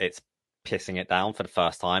and it's pissing it down for the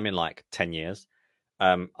first time in like 10 years.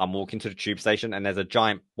 I'm walking to the tube station and there's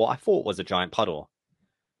what I thought was a giant puddle.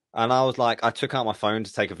 And I was like, I took out my phone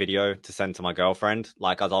to take a video to send to my girlfriend,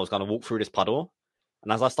 like as I was going to walk through this puddle.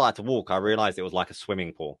 And as I started to walk, I realized it was like a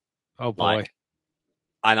swimming pool. Oh boy.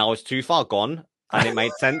 And I was too far gone. And it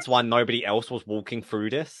made sense why nobody else was walking through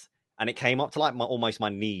this. And it came up to like almost my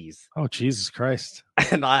knees. Oh, Jesus Christ.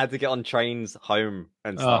 And I had to get on trains home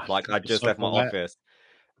and stuff. Like I just left my office.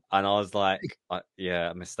 And I was like,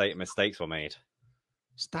 yeah, mistakes were made.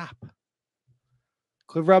 Stop.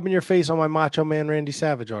 Quit rubbing your face on my Macho Man Randy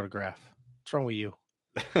Savage autograph. What's wrong with you?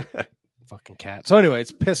 Fucking cat. So anyway,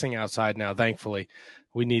 it's pissing outside now, thankfully.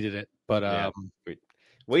 We needed it. But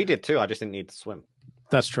we did too. I just didn't need to swim.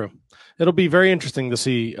 That's true. It'll be very interesting to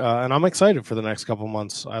see, and I'm excited for the next couple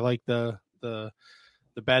months. I like the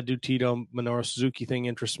Bad Dude Tito Minoru Suzuki thing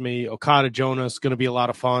interests me. Okada Jonas going to be a lot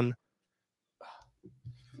of fun.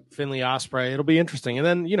 Finley Osprey, it'll be interesting. And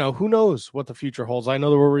then who knows what the future holds. I know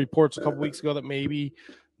there were reports a couple weeks ago that maybe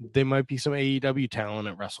there might be some AEW talent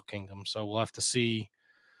at Wrestle Kingdom, so we'll have to see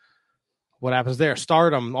what happens there.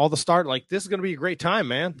 Stardom, all the like this is going to be a great time,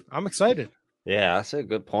 man. I'm excited. Yeah, that's a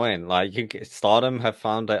good point. Like, Stardom have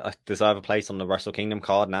found a deserve a place on the Wrestle Kingdom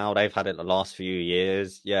card now. They've had it the last few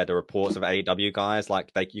years. Yeah, the reports of AEW guys,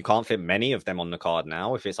 like you can't fit many of them on the card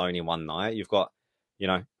now if it's only one night. You've got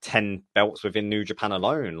 10 belts within New Japan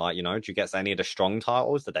alone. Like, do you get any of the strong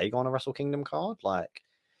titles? Did they go on a Wrestle Kingdom card? Like,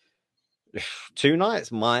 2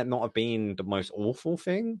 nights might not have been the most awful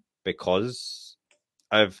thing because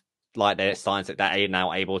of like their science that they're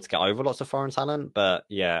now able to get over lots of foreign talent. But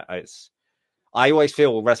yeah, I always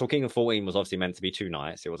feel Wrestle Kingdom 14 was obviously meant to be 2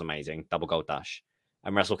 nights. It was amazing, double gold dash.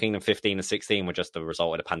 And Wrestle Kingdom 15 and 16 were just the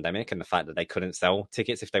result of the pandemic and the fact that they couldn't sell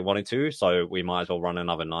tickets if they wanted to. So we might as well run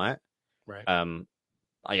another night. Right.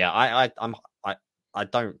 Yeah, I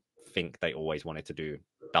don't think they always wanted to do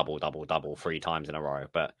double 3 times in a row,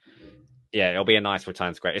 but yeah, it'll be a nice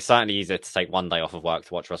return to great. It's certainly easier to take 1 day off of work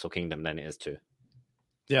to watch Wrestle Kingdom than it is 2.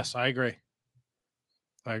 Yes, I agree.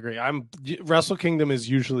 Wrestle Kingdom is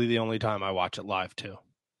usually the only time I watch it live too.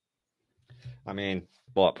 I mean,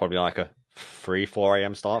 probably like a 4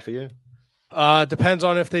 a.m. start for you? Depends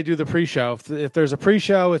on if they do the pre-show. If there's a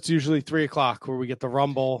pre-show, it's usually 3:00 where we get the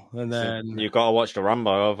Rumble, and then you've got to watch the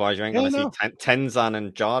Rumble, otherwise you ain't going to see Tenzan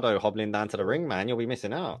and Jado hobbling down to the ring, man. You'll be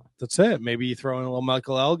missing out. That's it. Maybe you throw in a little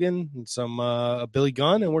Michael Elgin and some Billy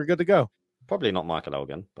Gunn, and we're good to go. Probably not Michael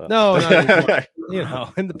Elgin, but no, in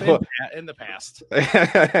the past.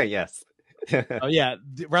 Yes. Oh yeah,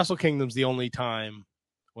 Wrestle Kingdom's the only time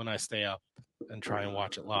when I stay up and try and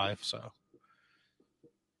watch it live. So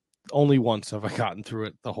only once have I gotten through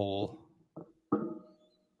it the whole,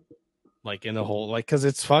 because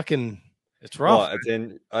it's rough.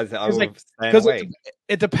 Because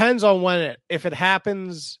it depends on if it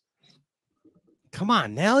happens. Come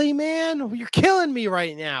on, Nelly, man, you're killing me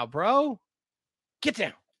right now, bro. Get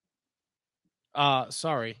down.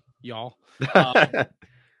 Sorry, y'all.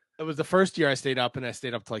 It was the first year I stayed up, and I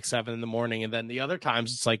stayed up to like 7 a.m, and then the other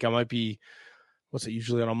times it's like I might be. What's it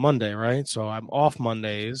usually on a Monday, right? So I'm off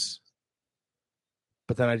Mondays,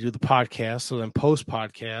 but then I do the podcast, so then post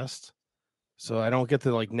podcast, so I don't get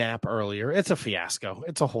to like nap earlier. It's a fiasco.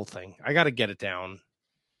 It's a whole thing. I got to get it down.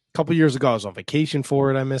 A couple years ago, I was on vacation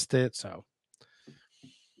for it. I missed it, so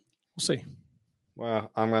we'll see.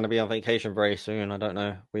 Well, I'm going to be on vacation very soon. I don't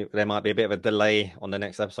know. There might be a bit of a delay on the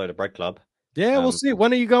next episode of Bread Club. Yeah, we'll see.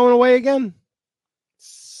 When are you going away again?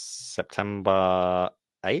 September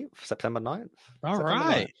 8th, September 9th. All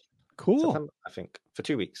right. 9th. Cool. September, I think, for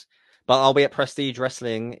 2 weeks. But I'll be at Prestige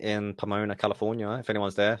Wrestling in Pomona, California. If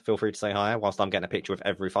anyone's there, feel free to say hi whilst I'm getting a picture with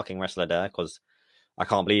every fucking wrestler there, because I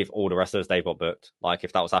can't believe all the wrestlers they've got booked. Like,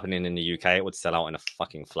 if that was happening in the UK, it would sell out in a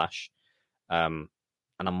fucking flash. And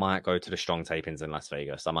I might go to the Strong tapings in Las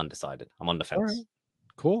Vegas. I'm undecided. I'm on the fence. All right.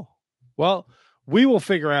 Cool. Well, we will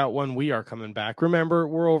figure out when we are coming back. Remember,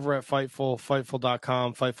 we're over at Fightful,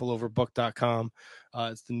 Fightful.com, FightfulOverbooked.com.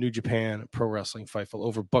 It's the New Japan Pro Wrestling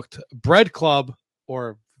Fightful Overbooked Bread Club,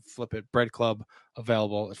 or flip it, Bread Club,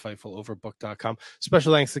 available at FightfulOverbooked.com.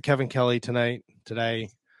 Special thanks to Kevin Kelly today.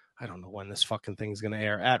 I don't know when this fucking thing's going to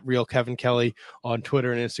air. At Real Kevin Kelly on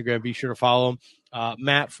Twitter and Instagram. Be sure to follow him.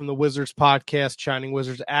 Matt from the Wizards Podcast, Shining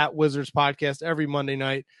Wizards, at Wizards Podcast, every Monday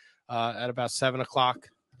night at about 7 o'clock.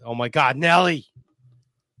 Oh, my God, Nelly.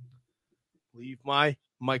 Leave my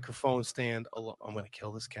microphone stand alone. I'm going to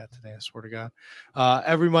kill this cat today, I swear to God.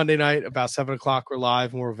 Every Monday night about 7 o'clock, we're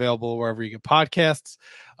live and we're available wherever you get podcasts.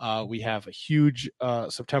 We have a huge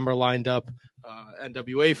September lined up.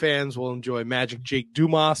 NWA fans will enjoy Magic Jake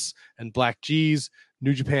Dumas and Black G's.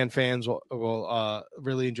 New Japan fans will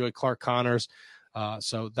really enjoy Clark Connors.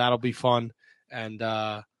 So that'll be fun. And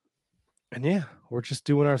yeah, we're just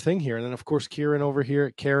doing our thing here. And then, of course, Kieran over here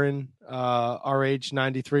at Karen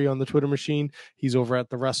RH93 on the Twitter machine. He's over at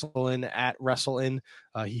the Wrestle-In at Wrestle-In.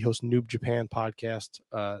 He hosts Noob Japan podcast,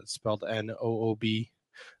 spelled Noob.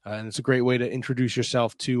 And it's a great way to introduce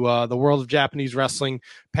yourself to the world of Japanese wrestling,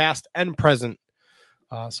 past and present.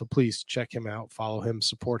 So please check him out, follow him,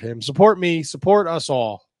 support me, support us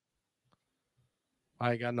all.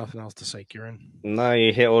 I got nothing else to say, Kieran. No,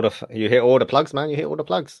 you hit all the plugs, man. You hit all the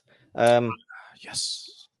plugs.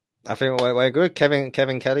 Yes, I think we're good. Kevin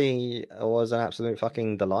Kelly was an absolute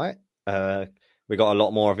fucking delight. We got a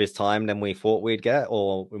lot more of his time than we thought we'd get,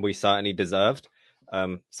 or we certainly deserved.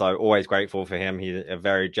 So always grateful for him. He's a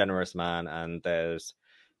very generous man, and there's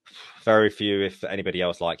very few, if anybody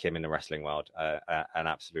else, like him in the wrestling world. An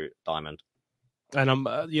absolute diamond. And I'm,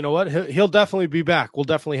 you know what? He'll definitely be back. We'll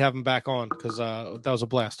definitely have him back on because that was a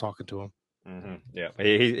blast talking to him. Mm-hmm. Yeah,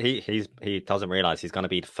 he doesn't realize he's going to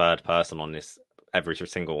be the third person on this every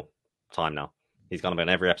single time now. He's going to be on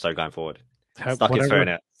every episode going forward. Stuck his foot in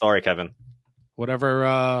it. Sorry, Kevin. Whatever.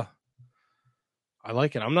 I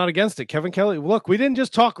like it. I'm not against it. Kevin Kelly. Look, we didn't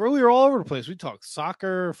just talk. We were all over the place. We talked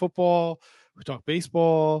soccer, football. We talked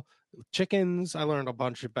baseball, chickens. I learned a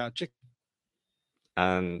bunch about chickens.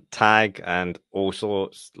 And tag and all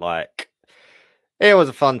sorts. Like, it was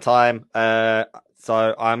a fun time.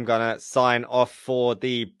 So I'm gonna sign off for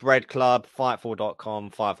the Bread Club.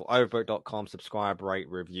 Fightful.com, FightfulOverbooked.com. Subscribe, rate,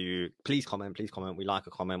 review. Please comment. We like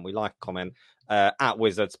a comment. At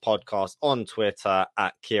Wizards Podcast on Twitter.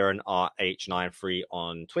 At Kieran RH93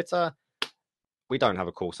 on Twitter. We don't have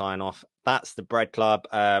a cool sign off. That's the Bread Club.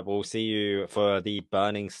 We'll see you for the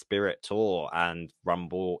Burning Spirit tour and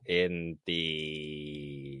Rumble on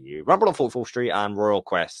 44th Street and Royal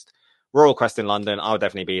Quest in London. I'll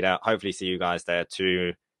definitely be there. Hopefully see you guys there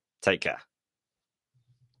too. Take care.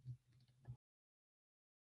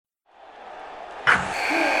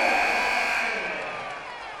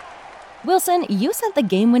 Wilson, you sent the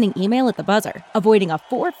game-winning email at the buzzer, avoiding a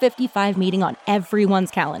 4:55 meeting on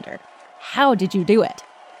everyone's calendar. How did you do it?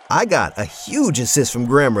 I got a huge assist from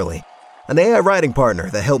Grammarly, an AI writing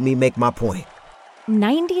partner that helped me make my point.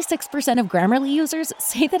 96% of Grammarly users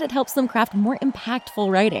say that it helps them craft more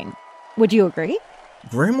impactful writing. Would you agree?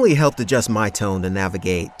 Grammarly helped adjust my tone to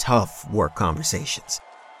navigate tough work conversations.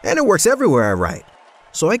 And it works everywhere I write,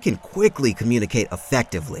 so I can quickly communicate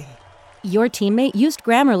effectively. Your teammate used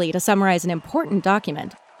Grammarly to summarize an important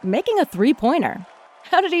document, making a 3-pointer.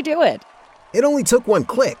 How did he do it? It only took one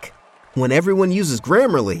click. When everyone uses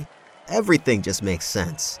Grammarly, everything just makes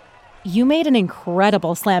sense. You made an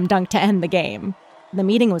incredible slam dunk to end the game. The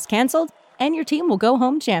meeting was canceled, and your team will go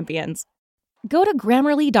home champions. Go to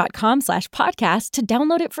Grammarly.com/podcast to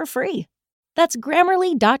download it for free. That's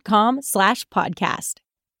Grammarly.com/podcast.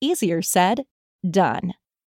 Easier said, done.